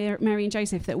story with Mary and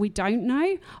Joseph that we don't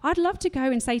know. I'd love to go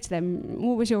and say to them,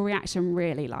 what was your reaction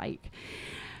really like?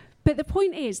 But the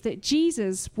point is that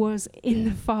Jesus was in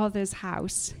the Father's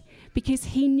house because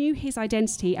he knew his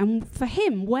identity. And for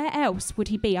him, where else would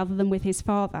he be other than with his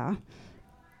Father?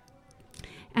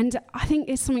 And I think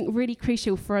it's something really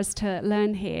crucial for us to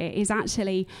learn here is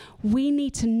actually we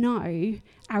need to know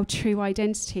our true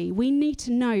identity. We need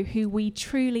to know who we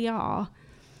truly are.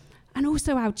 And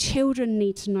also our children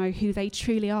need to know who they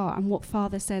truly are and what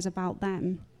Father says about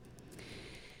them.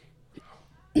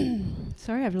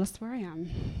 Sorry, I've lost where I am.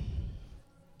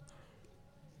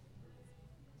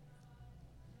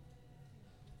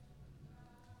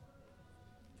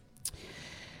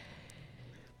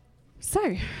 So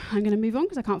I'm going to move on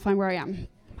because I can't find where I am.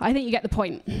 I think you get the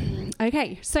point.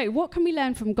 Okay, so what can we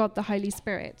learn from God the Holy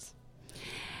Spirit?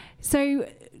 So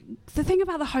the thing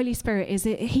about the Holy Spirit is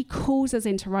he calls us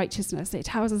into righteousness. It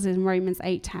tells us in Romans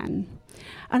 8:10.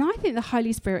 And I think the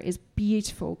Holy Spirit is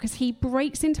beautiful because he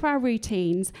breaks into our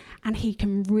routines and he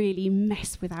can really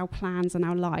mess with our plans and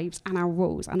our lives and our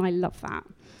rules. And I love that.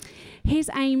 His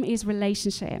aim is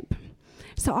relationship.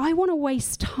 So I want to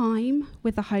waste time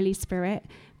with the Holy Spirit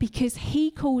because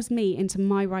he calls me into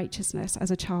my righteousness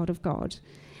as a child of God.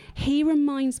 He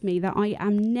reminds me that I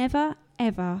am never,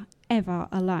 ever, ever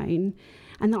alone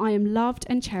and that I am loved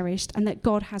and cherished and that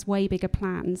God has way bigger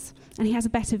plans and he has a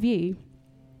better view.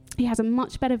 He has a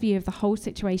much better view of the whole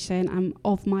situation and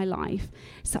of my life,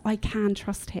 so I can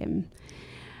trust him.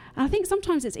 And I think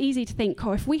sometimes it's easy to think,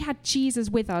 if we had Jesus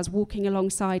with us, walking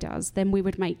alongside us, then we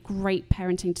would make great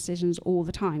parenting decisions all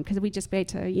the time because we'd just be able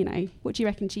to, what do you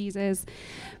reckon, Jesus?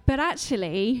 But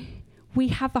actually, we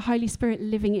have the Holy Spirit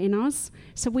living in us,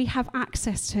 so we have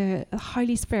access to the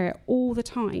Holy Spirit all the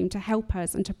time to help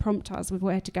us and to prompt us with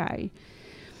where to go.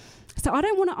 So I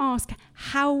don't want to ask,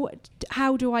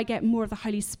 how do I get more of the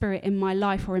Holy Spirit in my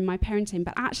life or in my parenting?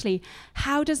 But actually,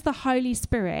 how does the Holy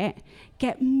Spirit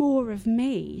get more of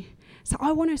me? So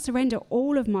I want to surrender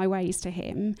all of my ways to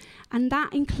him. And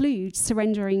that includes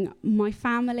surrendering my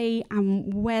family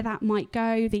and where that might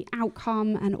go, the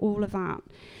outcome and all of that.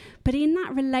 But in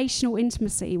that relational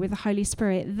intimacy with the Holy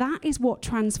Spirit, that is what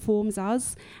transforms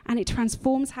us, and it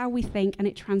transforms how we think, and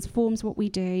it transforms what we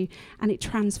do, and it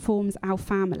transforms our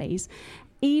families,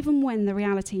 even when the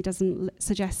reality doesn't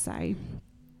suggest so.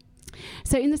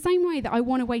 So in the same way that I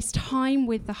want to waste time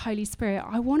with the Holy Spirit,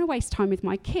 I want to waste time with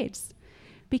my kids.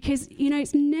 Because,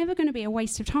 it's never going to be a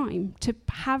waste of time to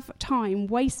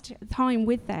waste time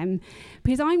with them.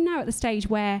 Because I'm now at the stage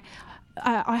where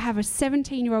I have a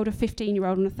 17-year-old, a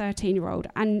 15-year-old, and a 13-year-old.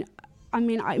 And,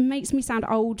 it makes me sound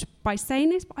old by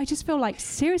saying this, but I just feel like,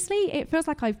 seriously, it feels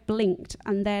like I've blinked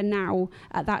and they're now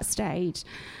at that stage.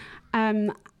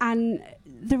 And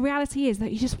the reality is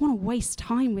that you just want to waste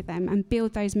time with them and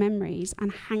build those memories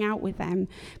and hang out with them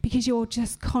because you're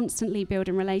just constantly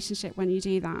building relationship when you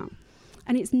do that.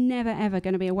 And it's never, ever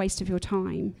going to be a waste of your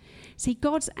time. See,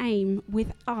 God's aim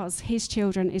with us, his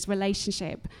children, is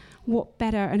relationship. What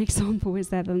better an example is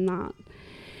there than that?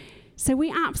 So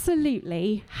we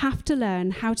absolutely have to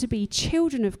learn how to be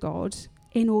children of God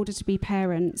in order to be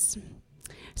parents.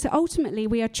 So ultimately,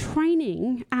 we are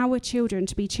training our children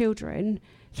to be children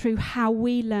through how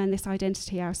we learn this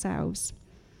identity ourselves.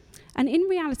 And in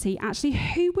reality, actually,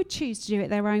 who would choose to do it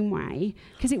their own way?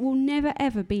 Because it will never,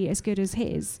 ever be as good as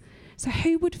his. So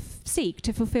who would seek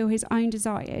to fulfill his own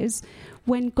desires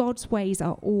when God's ways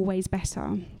are always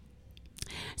better?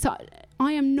 So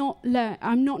I'm not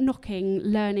knocking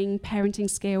learning parenting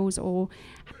skills or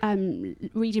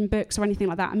reading books or anything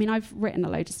like that. I mean, I've written a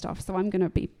load of stuff, so I'm going to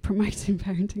be promoting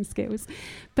parenting skills.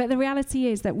 But the reality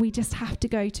is that we just have to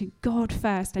go to God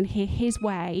first and hear his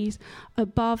ways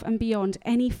above and beyond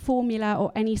any formula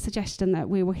or any suggestion that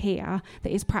we will hear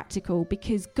that is practical,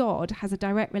 because God has a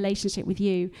direct relationship with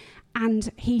you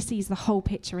and he sees the whole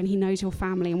picture and he knows your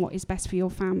family and what is best for your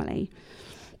family.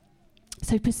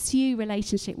 So pursue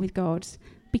relationship with God,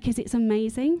 because it's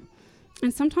amazing.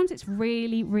 And sometimes it's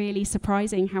really, really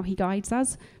surprising how he guides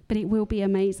us, but it will be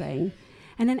amazing.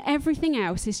 And then everything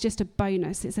else is just a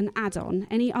bonus. It's an add-on.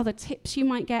 Any other tips you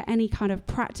might get, any kind of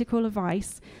practical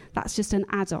advice, that's just an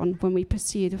add-on when we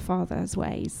pursue the Father's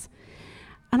ways.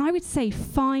 And I would say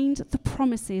find the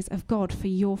promises of God for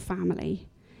your family.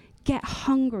 Get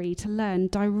hungry to learn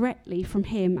directly from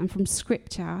him and from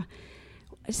Scripture,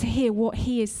 to hear what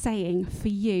he is saying for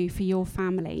you, for your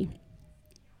family.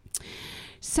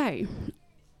 So,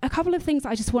 a couple of things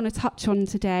I just want to touch on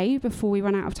today before we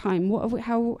run out of time.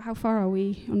 How far are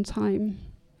we on time?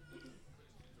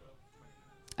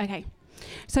 Okay.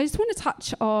 So I just want to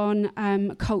touch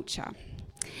on culture.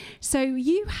 So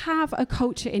you have a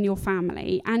culture in your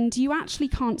family, and you actually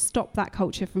can't stop that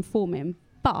culture from forming,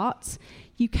 but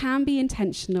you can be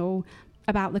intentional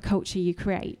about the culture you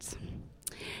create.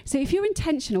 So if you're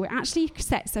intentional, it actually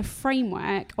sets a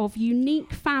framework of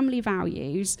unique family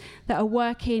values that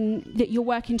you're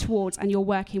working towards and you're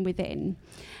working within.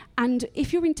 And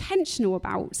if you're intentional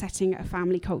about setting a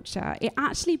family culture, it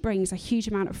actually brings a huge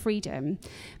amount of freedom,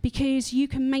 because you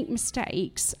can make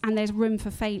mistakes and there's room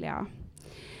for failure.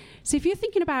 So if you're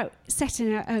thinking about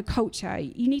setting a culture,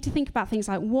 you need to think about things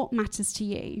like what matters to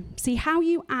you. See, how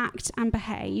you act and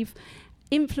behave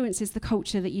influences the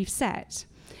culture that you've set.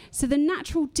 So the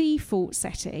natural default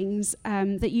settings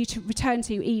that you return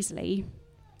to easily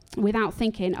without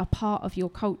thinking are part of your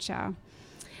culture.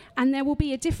 And there will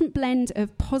be a different blend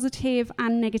of positive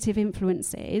and negative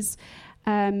influences.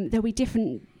 There'll be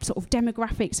different sort of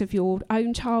demographics of your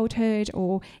own childhood,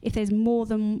 or if there's more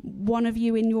than one of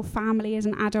you in your family as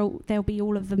an adult, there'll be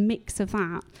all of the mix of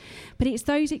that. But it's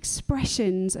those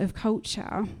expressions of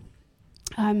culture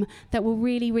that will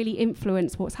really, really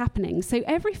influence what's happening. So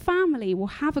every family will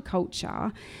have a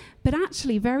culture, but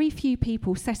actually very few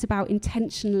people set about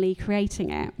intentionally creating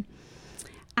it.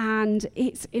 And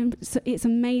it's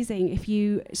amazing if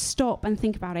you stop and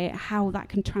think about it, how that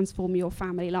can transform your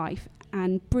family life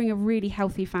and bring a really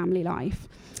healthy family life.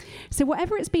 So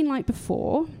whatever it's been like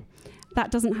before,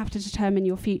 that doesn't have to determine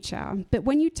your future. But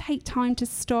when you take time to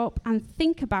stop and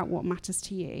think about what matters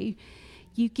to you,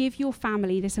 you give your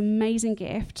family this amazing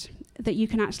gift that you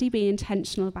can actually be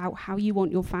intentional about how you want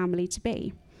your family to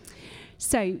be.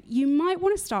 So you might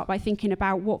want to start by thinking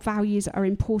about what values are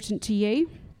important to you.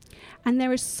 And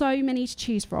there are so many to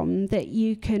choose from that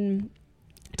you can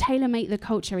tailor-make the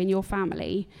culture in your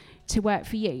family to work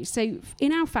for you. So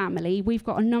in our family, we've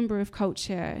got a number of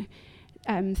culture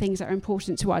things that are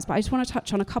important to us, but I just want to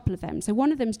touch on a couple of them. So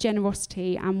one of them is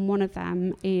generosity, and one of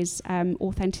them is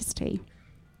authenticity.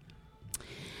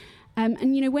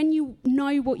 And, you know, when you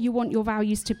know what you want your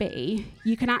values to be,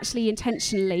 you can actually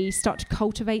intentionally start to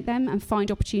cultivate them and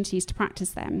find opportunities to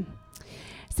practice them.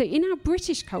 So in our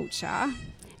British culture,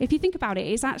 if you think about it,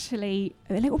 it's actually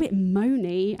a little bit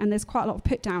moany, and there's quite a lot of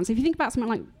put downs. If you think about something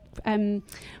like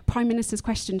Prime Minister's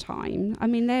Question Time, I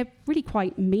mean, they're really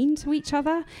quite mean to each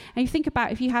other. And you think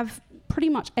about, if you have pretty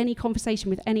much any conversation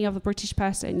with any other British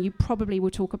person, you probably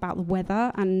will talk about the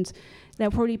weather, and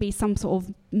there'll probably be some sort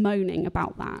of moaning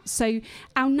about that. So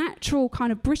our natural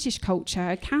kind of British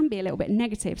culture can be a little bit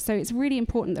negative. So it's really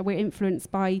important that we're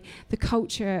influenced by the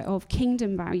culture of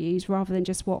kingdom values rather than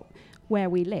just where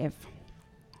we live.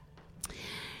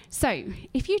 So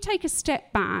if you take a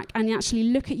step back and actually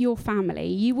look at your family,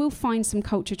 you will find some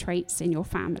culture traits in your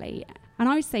family. And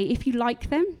I would say, if you like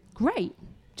them, great.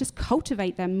 Just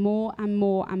cultivate them more and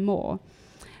more and more.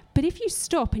 But if you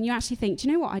stop and you actually think, do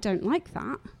you know what, I don't like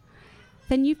that,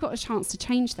 then you've got a chance to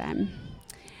change them.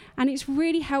 And it's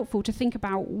really helpful to think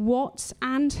about what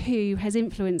and who has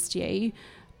influenced you,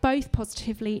 both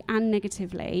positively and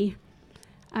negatively,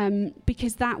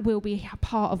 because that will be a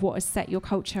part of what has set your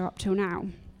culture up till now.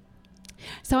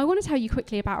 So I want to tell you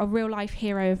quickly about a real-life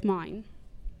hero of mine.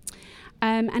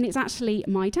 And it's actually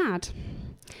my dad.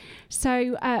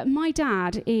 So my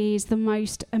dad is the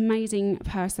most amazing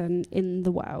person in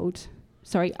the world.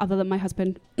 Sorry, other than my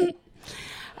husband.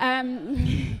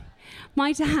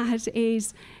 My dad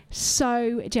is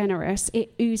so generous.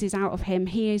 It oozes out of him.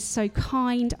 He is so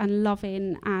kind and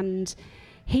loving, and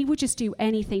he would just do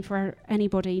anything for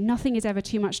anybody. Nothing is ever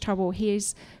too much trouble. He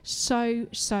is so,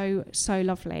 so, so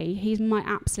lovely. He's my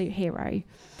absolute hero.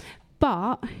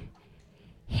 But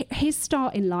his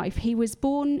start in life, he was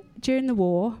born during the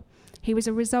war. He was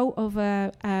a result of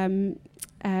a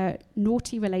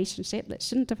naughty relationship that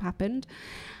shouldn't have happened.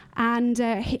 And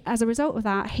as a result of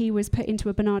that, he was put into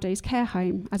a Barnardo's care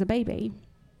home as a baby.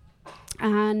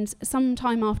 And some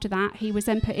time after that, he was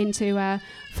then put into a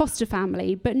foster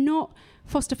family, but not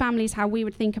foster families how we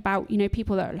would think about,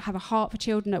 people that have a heart for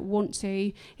children that want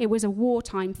to. It was a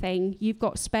wartime thing. You've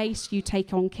got space, you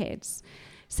take on kids.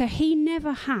 So he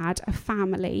never had a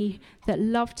family that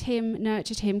loved him,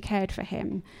 nurtured him, cared for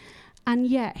him. And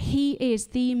yet he is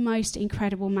the most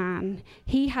incredible man.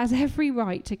 He has every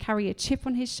right to carry a chip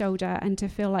on his shoulder and to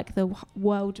feel like the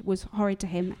world was horrid to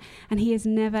him. And he has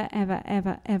never, ever,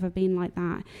 ever, ever been like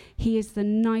that. He is the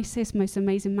nicest, most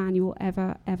amazing man you will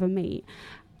ever, ever meet.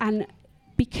 And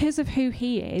because of who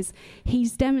he is,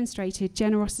 he's demonstrated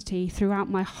generosity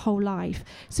throughout my whole life.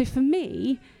 So for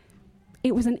me,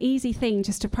 it was an easy thing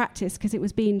just to practice because it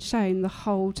was being shown the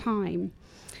whole time.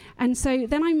 And so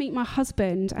then I meet my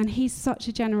husband, and he's such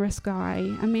a generous guy.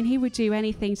 I mean, he would do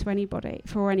anything to anybody,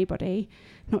 for anybody,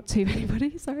 not to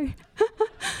anybody, sorry.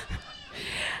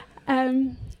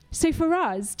 So for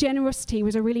us, generosity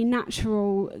was a really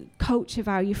natural culture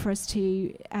value for us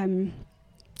to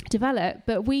develop,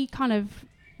 but we kind of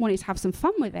wanted to have some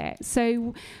fun with it.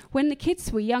 So when the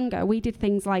kids were younger, we did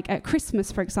things like at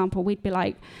Christmas, for example, we'd be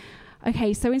like,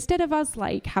 okay, so instead of us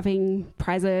like having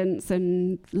presents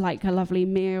and like a lovely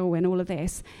meal and all of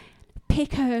this,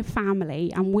 pick a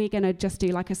family and we're going to just do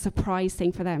like a surprise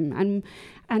thing for them.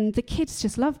 And the kids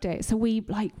just loved it. So we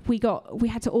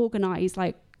had to organize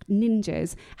like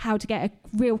ninjas how to get a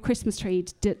real Christmas tree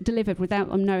delivered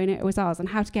without them knowing it was ours, and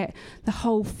how to get the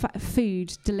whole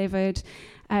food delivered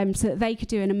so that they could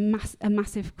do a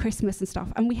massive Christmas and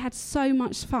stuff. And we had so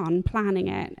much fun planning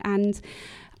it. And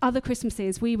other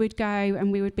Christmases, we would go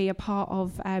and we would be a part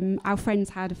of, our friends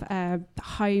had a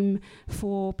home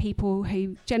for people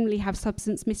who generally have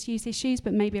substance misuse issues,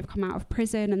 but maybe have come out of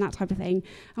prison and that type of thing.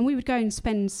 And we would go and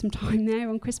spend some time there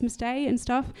on Christmas Day and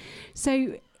stuff.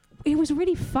 So it was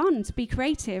really fun to be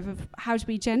creative of how to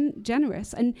be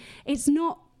generous. And it's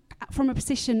not from a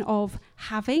position of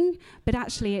having, but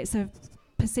actually it's a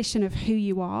position of who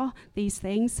you are, these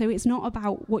things. So it's not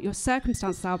about what your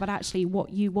circumstances are, but actually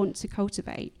what you want to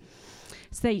cultivate.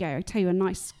 So there you go. I'll tell you a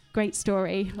nice, great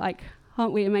story. Like,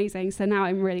 aren't we amazing? So now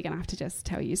I'm really going to have to just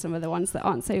tell you some of the ones that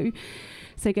aren't so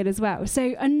good as well.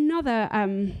 So another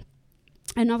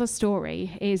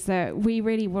story is that we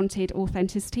really wanted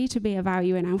authenticity to be a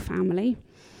value in our family.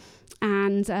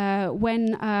 And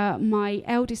when my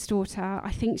eldest daughter,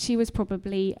 I think she was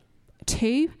probably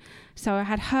 2, so I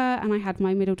had her and I had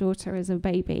my middle daughter as a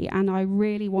baby, and I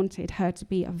really wanted her to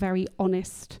be a very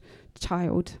honest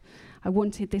child. I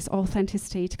wanted this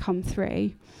authenticity to come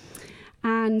through.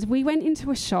 And we went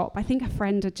into a shop. I think a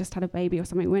friend had just had a baby or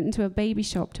something. We went into a baby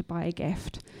shop to buy a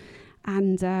gift.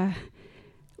 And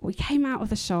we came out of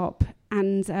the shop,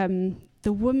 and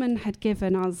the woman had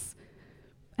given us,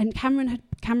 and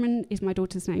Cameron is my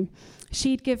daughter's name.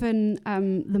 She'd given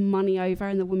the money over,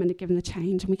 and the woman had given the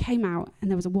change. And we came out,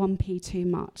 and there was a 1p too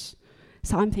much.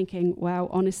 So I'm thinking, well,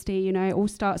 honesty, it all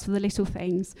starts with the little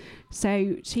things.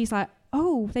 So she's like,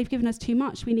 oh, they've given us too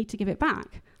much. We need to give it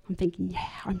back. I'm thinking, yeah,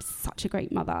 I'm such a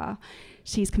great mother.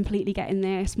 She's completely getting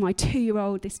this. My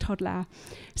 2-year-old, this toddler.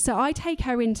 So I take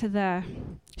her into the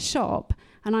shop,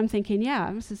 and I'm thinking,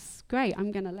 yeah, this is great.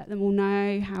 I'm going to let them all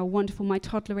know how wonderful my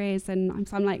toddler is. And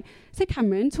so I'm like, so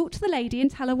Cameron, talk to the lady and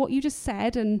tell her what you just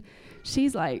said. And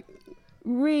she's like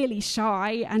really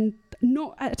shy and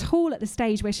not at all at the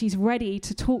stage where she's ready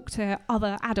to talk to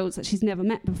other adults that she's never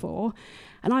met before.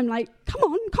 And I'm like, come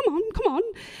on.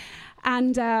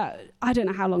 And I don't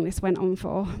know how long this went on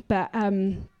for, but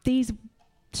these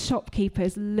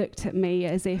shopkeepers looked at me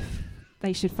as if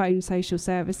they should phone social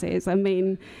services. I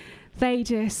mean, they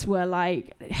just were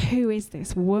like, who is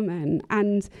this woman?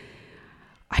 And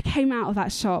I came out of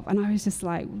that shop and I was just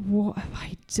like, what have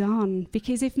I done?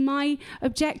 Because if my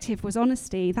objective was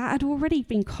honesty, that had already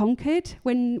been conquered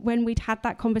when we'd had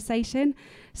that conversation.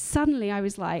 Suddenly I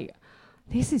was like,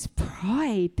 this is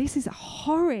pride. This is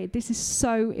horrid. This is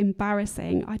so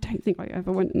embarrassing. I don't think I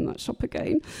ever went in that shop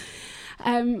again.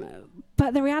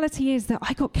 But the reality is that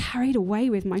I got carried away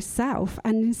with myself,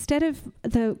 and instead of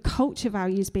the culture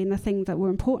values being the thing that were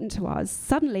important to us,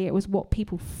 suddenly it was what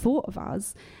people thought of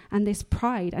us and this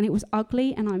pride, and it was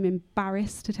ugly, and I'm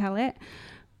embarrassed to tell it.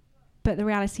 But the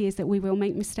reality is that we will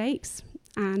make mistakes,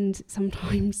 and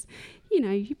sometimes,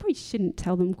 you probably shouldn't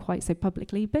tell them quite so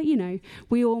publicly, but,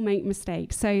 we all make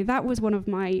mistakes. So that was one of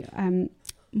my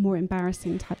more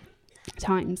embarrassing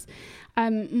times.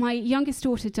 My youngest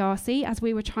daughter, Darcy, as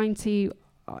we were trying to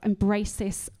embrace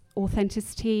this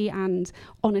authenticity and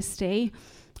honesty,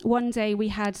 one day we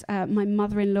had my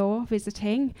mother-in-law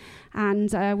visiting,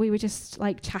 and we were just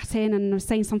chatting, and I was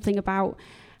saying something about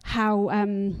how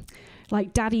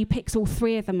Daddy picks all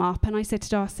three of them up. And I said to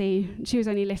Darcy, she was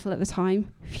only little at the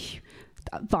time,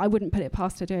 but I wouldn't put it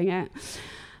past her doing it.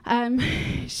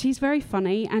 She's very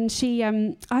funny, and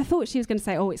I thought she was going to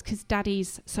say, it's because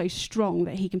Daddy's so strong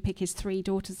that he can pick his three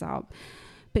daughters up.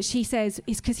 But she says,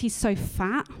 it's because he's so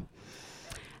fat.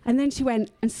 And then she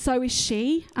went, and so is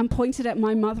she, and pointed at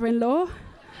my mother-in-law.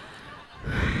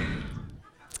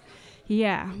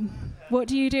 Yeah, what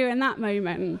do you do in that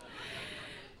moment?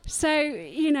 So,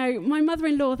 my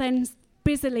mother-in-law then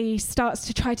busily starts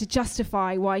to try to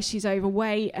justify why she's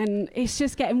overweight, and it's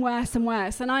just getting worse and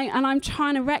worse. And I'm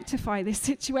trying to rectify this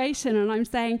situation, and I'm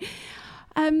saying,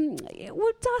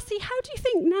 well, Darcy, how do you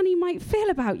think Nanny might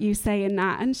feel about you saying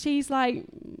that? And she's like,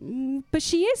 but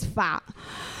she is fat.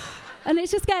 And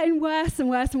it's just getting worse and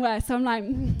worse and worse. So I'm like,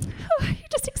 you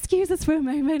just excuse us for a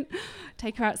moment.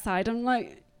 Take her outside. I'm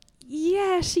like,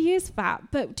 yeah, she is fat,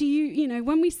 but do you,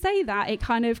 when we say that, it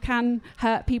kind of can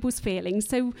hurt people's feelings.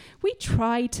 So we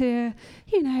try to,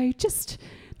 just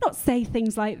not say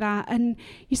things like that. And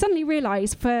you suddenly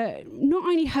realise, for not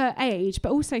only her age,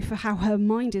 but also for how her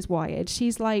mind is wired,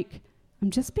 she's like, I'm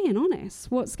just being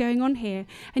honest. What's going on here?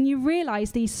 And you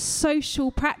realise these social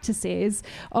practices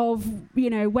of,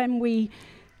 when we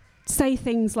say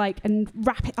things and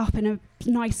wrap it up in a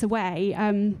nicer way,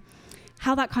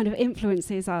 how that kind of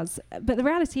influences us. But the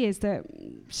reality is that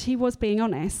she was being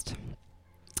honest.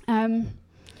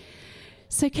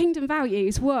 So kingdom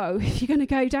values, whoa, if you're going to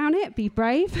go down it, be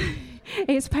brave.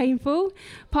 It's painful.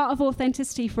 Part of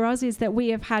authenticity for us is that we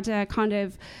have had a kind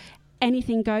of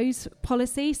anything goes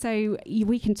policy. So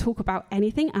we can talk about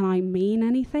anything, and I mean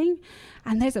anything.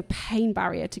 And there's a pain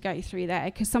barrier to go through there,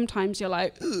 because sometimes you're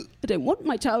like, I don't want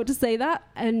my child to say that.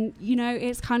 And,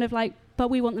 it's kind of like, but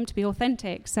we want them to be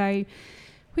authentic. So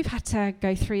we've had to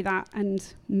go through that and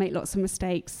make lots of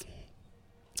mistakes.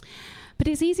 But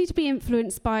it's easy to be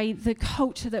influenced by the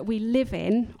culture that we live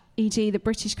in, e.g. the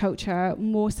British culture,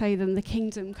 more so than the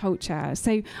kingdom culture.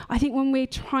 So I think when we're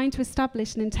trying to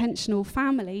establish an intentional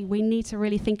family, we need to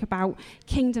really think about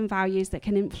kingdom values that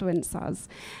can influence us.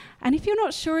 And if you're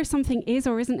not sure if something is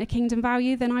or isn't a kingdom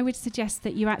value, then I would suggest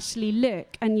that you actually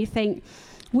look and you think,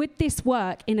 would this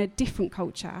work in a different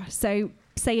culture? So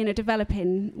say in a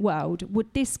developing world,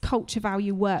 would this culture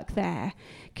value work there?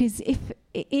 Because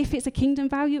if it's a kingdom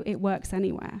value, it works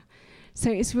anywhere.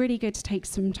 So it's really good to take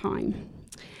some time.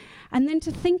 And then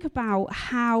to think about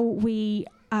how we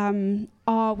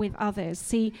are with others.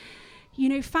 See,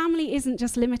 family isn't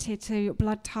just limited to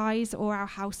blood ties or our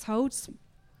households.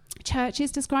 Church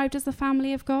is described as the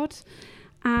family of God.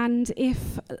 And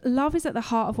if love is at the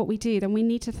heart of what we do, then we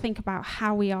need to think about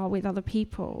how we are with other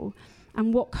people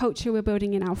and what culture we're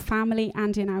building in our family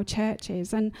and in our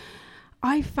churches. And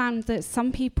I found that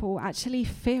some people actually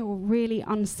feel really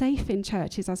unsafe in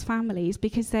churches as families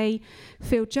because they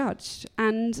feel judged.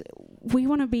 And we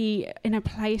want to be in a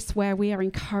place where we are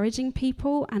encouraging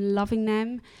people and loving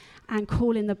them and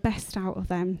calling the best out of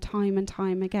them time and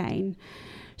time again.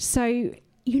 So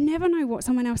you never know what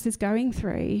someone else is going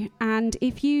through. And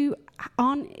if you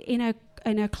aren't in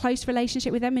a close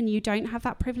relationship with them and you don't have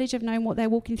that privilege of knowing what they're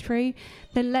walking through,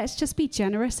 then let's just be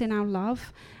generous in our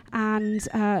love and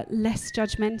less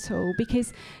judgmental,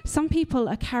 because some people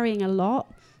are carrying a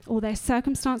lot, or their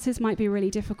circumstances might be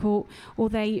really difficult, or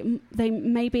they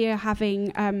maybe are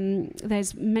having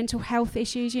there's mental health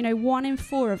issues. 1 in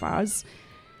 4 of us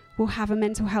will have a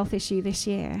mental health issue this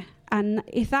year. And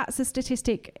if that's a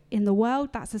statistic in the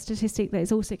world, that's a statistic that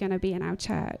is also going to be in our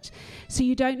church. So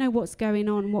you don't know what's going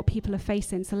on, what people are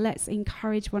facing. So let's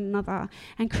encourage one another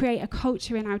and create a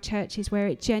culture in our churches where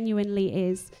it genuinely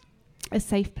is a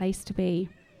safe place to be.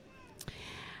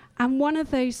 And one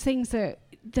of those things that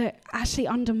actually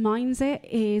undermines it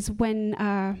is when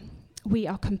we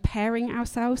are comparing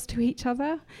ourselves to each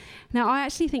other. Now, I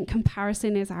actually think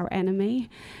comparison is our enemy,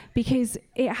 because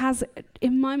it has,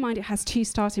 in my mind, it has 2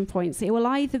 starting points. It will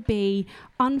either be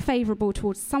unfavourable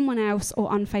towards someone else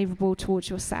or unfavourable towards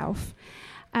yourself.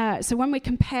 So when we're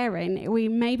comparing, we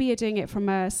maybe are doing it from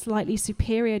a slightly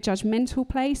superior judgmental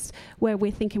place where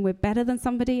we're thinking we're better than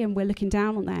somebody and we're looking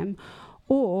down on them.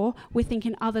 or we're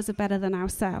thinking others are better than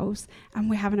ourselves and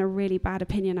we're having a really bad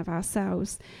opinion of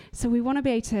ourselves. So we want to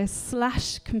be able to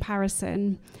slash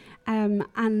comparison.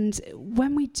 And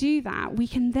when we do that, we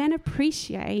can then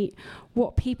appreciate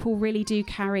what people really do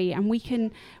carry, and we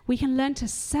can learn to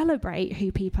celebrate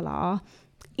who people are,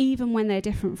 even when they're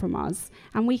different from us.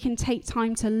 And we can take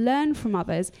time to learn from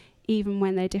others, even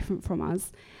when they're different from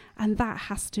us. And that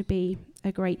has to be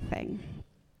a great thing.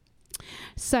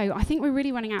 So I think we're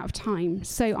really running out of time.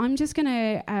 So I'm just going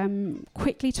to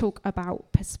quickly talk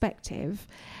about perspective.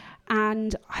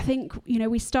 And I think,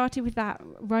 we started with that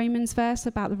Romans verse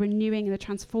about the renewing and the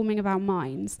transforming of our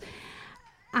minds.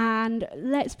 And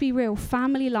let's be real,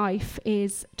 family life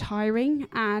is tiring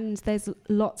and there's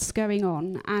lots going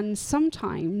on. And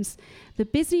sometimes the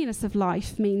busyness of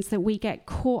life means that we get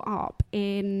caught up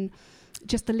in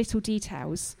just the little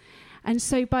details. And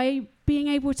so by being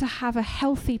able to have a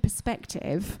healthy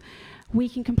perspective, we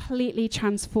can completely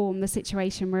transform the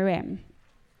situation we're in.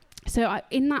 So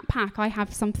in that pack, I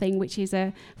have something which is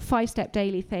a 5-step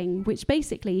daily thing, which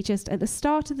basically just at the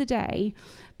start of the day,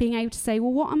 being able to say,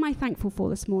 well, what am I thankful for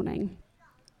this morning?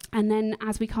 And then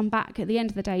as we come back at the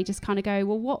end of the day, just kind of go,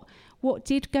 well, what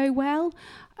did go well?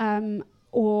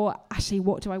 Or actually,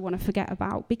 what do I want to forget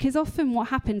about? Because often what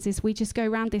happens is we just go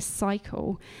around this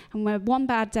cycle, and where one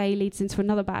bad day leads into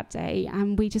another bad day,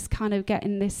 and we just kind of get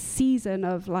in this season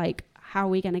of like, how are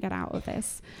we going to get out of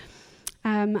this?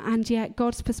 And yet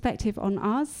God's perspective on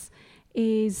us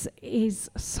is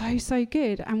so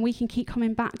good, and we can keep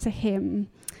coming back to him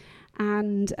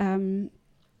and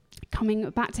coming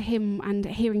back to him and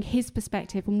hearing his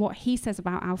perspective and what he says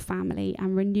about our family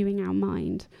and renewing our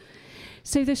mind.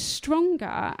 So the stronger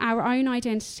our own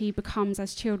identity becomes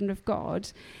as children of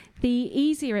God, the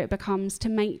easier it becomes to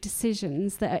make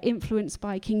decisions that are influenced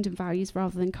by kingdom values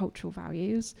rather than cultural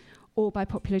values or by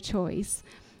popular choice.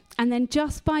 And then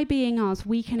just by being us,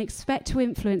 we can expect to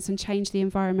influence and change the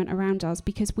environment around us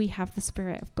because we have the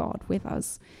Spirit of God with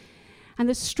us. And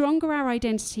the stronger our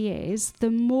identity is, the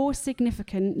more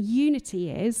significant unity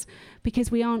is,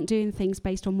 because we aren't doing things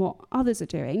based on what others are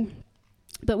doing,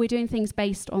 but we're doing things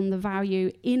based on the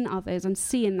value in others and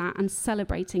seeing that and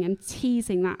celebrating and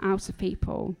teasing that out of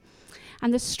people.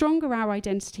 And the stronger our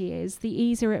identity is, the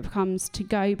easier it becomes to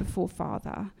go before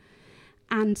Father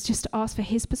and just ask for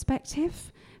his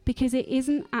perspective, because it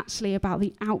isn't actually about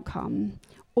the outcome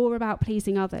or about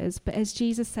pleasing others, but as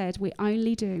Jesus said, we're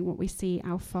only doing what we see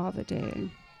our Father do.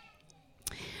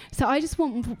 So I just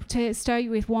want to stir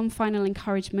you with one final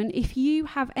encouragement. If you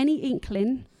have any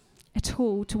inkling at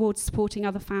all towards supporting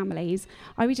other families,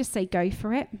 I would just say go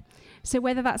for it. So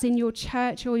whether that's in your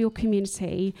church or your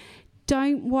community,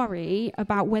 don't worry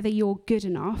about whether you're good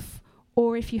enough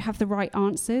or if you have the right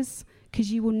answers,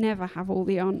 because you will never have all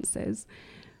the answers.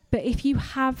 But if you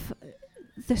have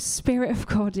the Spirit of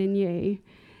God in you,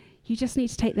 you just need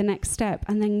to take the next step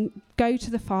and then go to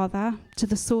the Father, to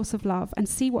the source of love, and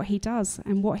see what he does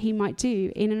and what he might do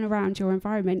in and around your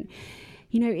environment.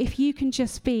 If you can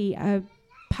just be a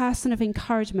person of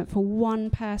encouragement for one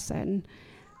person,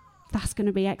 that's going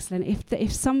to be excellent.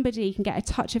 If somebody can get a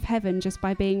touch of heaven just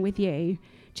by being with you,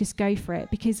 just go for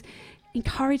it. Because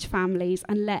encourage families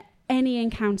and let any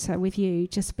encounter with you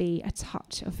just be a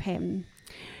touch of him.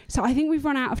 So I think we've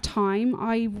run out of time.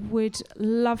 I would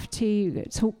love to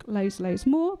talk loads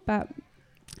more, but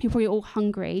you're probably all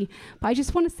hungry. But I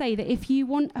just want to say that if you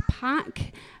want a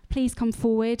pack, please come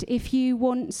forward. If you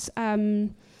want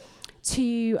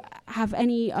to have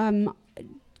any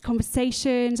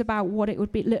conversations about what it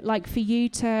would look like for you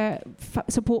to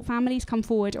support families, come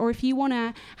forward. Or if you want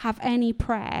to have any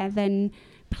prayer, then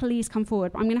please come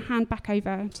forward. But I'm going to hand back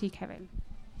over to you, Kevin.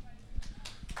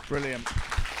 Brilliant.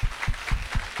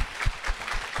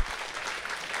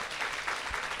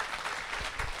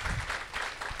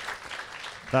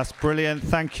 That's brilliant.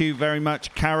 Thank you very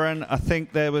much, Karen. I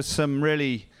think there was some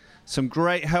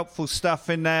great helpful stuff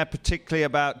in there, particularly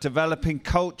about developing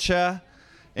culture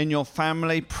in your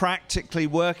family, practically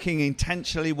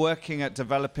intentionally working at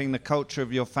developing the culture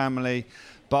of your family,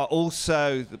 but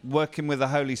also working with the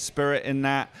Holy Spirit in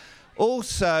that.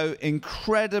 Also,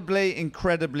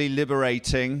 incredibly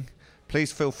liberating.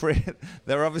 Please feel free.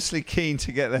 They're obviously keen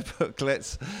to get their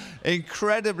booklets.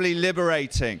 Incredibly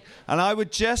liberating. And I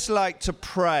would just like to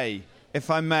pray, if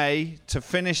I may, to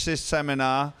finish this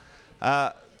seminar.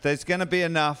 There's going to be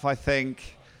enough, I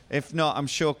think. If not, I'm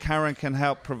sure Karen can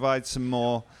help provide some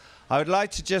more. I would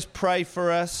like to just pray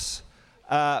for us,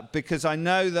 because I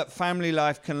know that family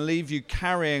life can leave you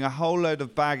carrying a whole load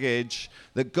of baggage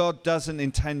that God doesn't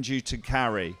intend you to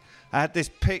carry. I had this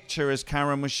picture, as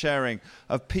Karen was sharing,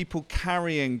 of people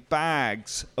carrying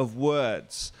bags of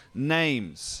words,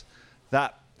 names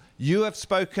that you have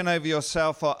spoken over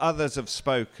yourself or others have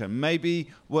spoken.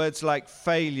 Maybe words like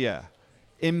failure,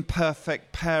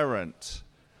 imperfect parent.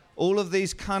 All of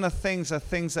these kind of things are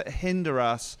things that hinder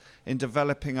us in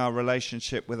developing our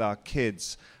relationship with our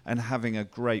kids and having a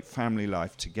great family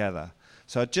life together.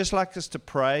 So I'd just like us to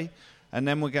pray, and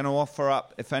then we're going to offer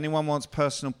up, if anyone wants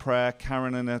personal prayer,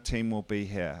 Karen and her team will be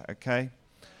here, okay?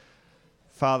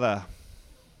 Father,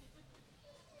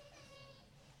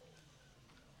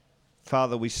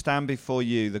 we stand before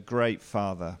you, the great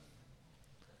Father.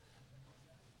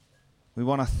 We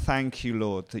want to thank you,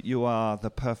 Lord, that you are the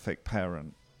perfect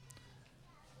parent.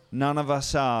 None of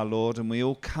us are, Lord, and we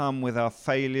all come with our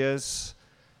failures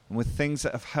and with things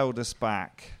that have held us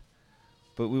back.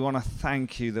 But we want to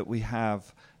thank you that we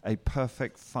have a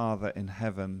perfect Father in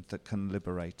heaven that can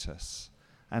liberate us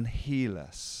and heal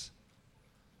us.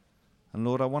 And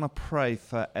Lord, I want to pray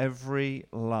for every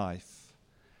life,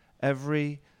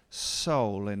 every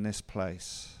soul in this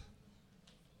place.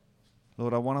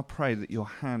 Lord, I want to pray that your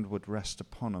hand would rest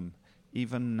upon them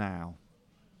even now.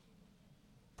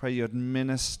 Pray you'd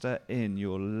minister in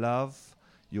your love,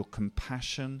 your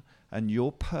compassion, and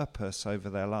your purpose over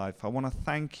their life. I want to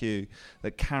thank you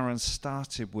that Karen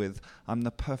started with, I'm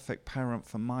the perfect parent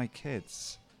for my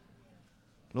kids.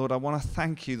 Lord, I want to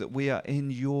thank you that we are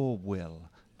in your will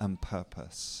and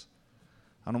purpose.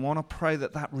 And I want to pray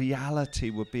that that reality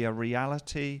would be a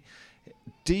reality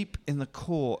deep in the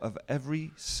core of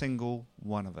every single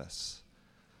one of us.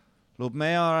 Lord,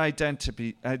 may our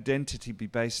identity be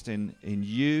based in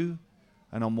you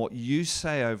and on what you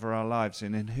say over our lives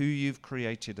and in who you've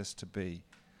created us to be.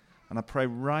 And I pray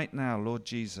right now, Lord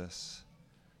Jesus,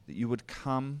 that you would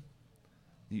come,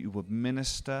 that you would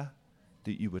minister,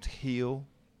 that you would heal.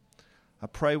 I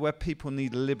pray where people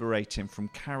need liberating from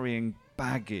carrying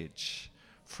baggage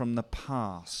from the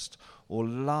past or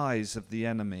lies of the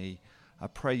enemy, I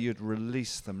pray you'd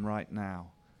release them right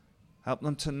now. Help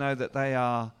them to know that they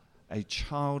are a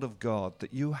child of God,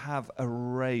 that you have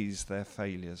erased their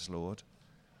failures, Lord.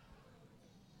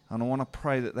 And I want to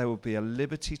pray that there will be a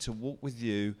liberty to walk with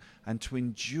you and to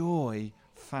enjoy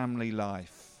family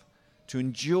life, to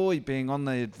enjoy being on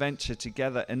the adventure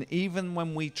together. And even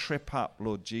when we trip up,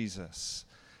 Lord Jesus,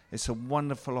 it's a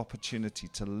wonderful opportunity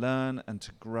to learn and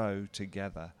to grow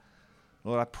together.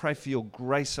 Lord, I pray for your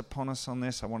grace upon us on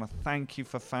this. I want to thank you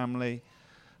for family.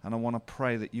 And I want to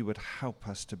pray that you would help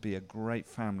us to be a great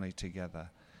family together.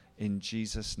 In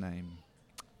Jesus' name.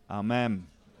 Amen.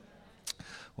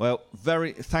 Well,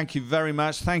 thank you very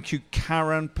much. Thank you,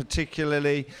 Karen,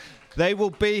 particularly. They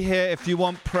will be here if you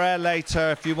want prayer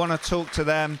later, if you want to talk to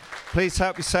them. Please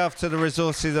help yourself to the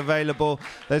resources available.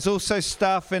 There's also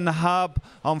stuff in the hub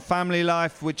on family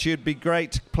life, which you'd be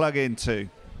great to plug into.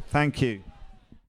 Thank you.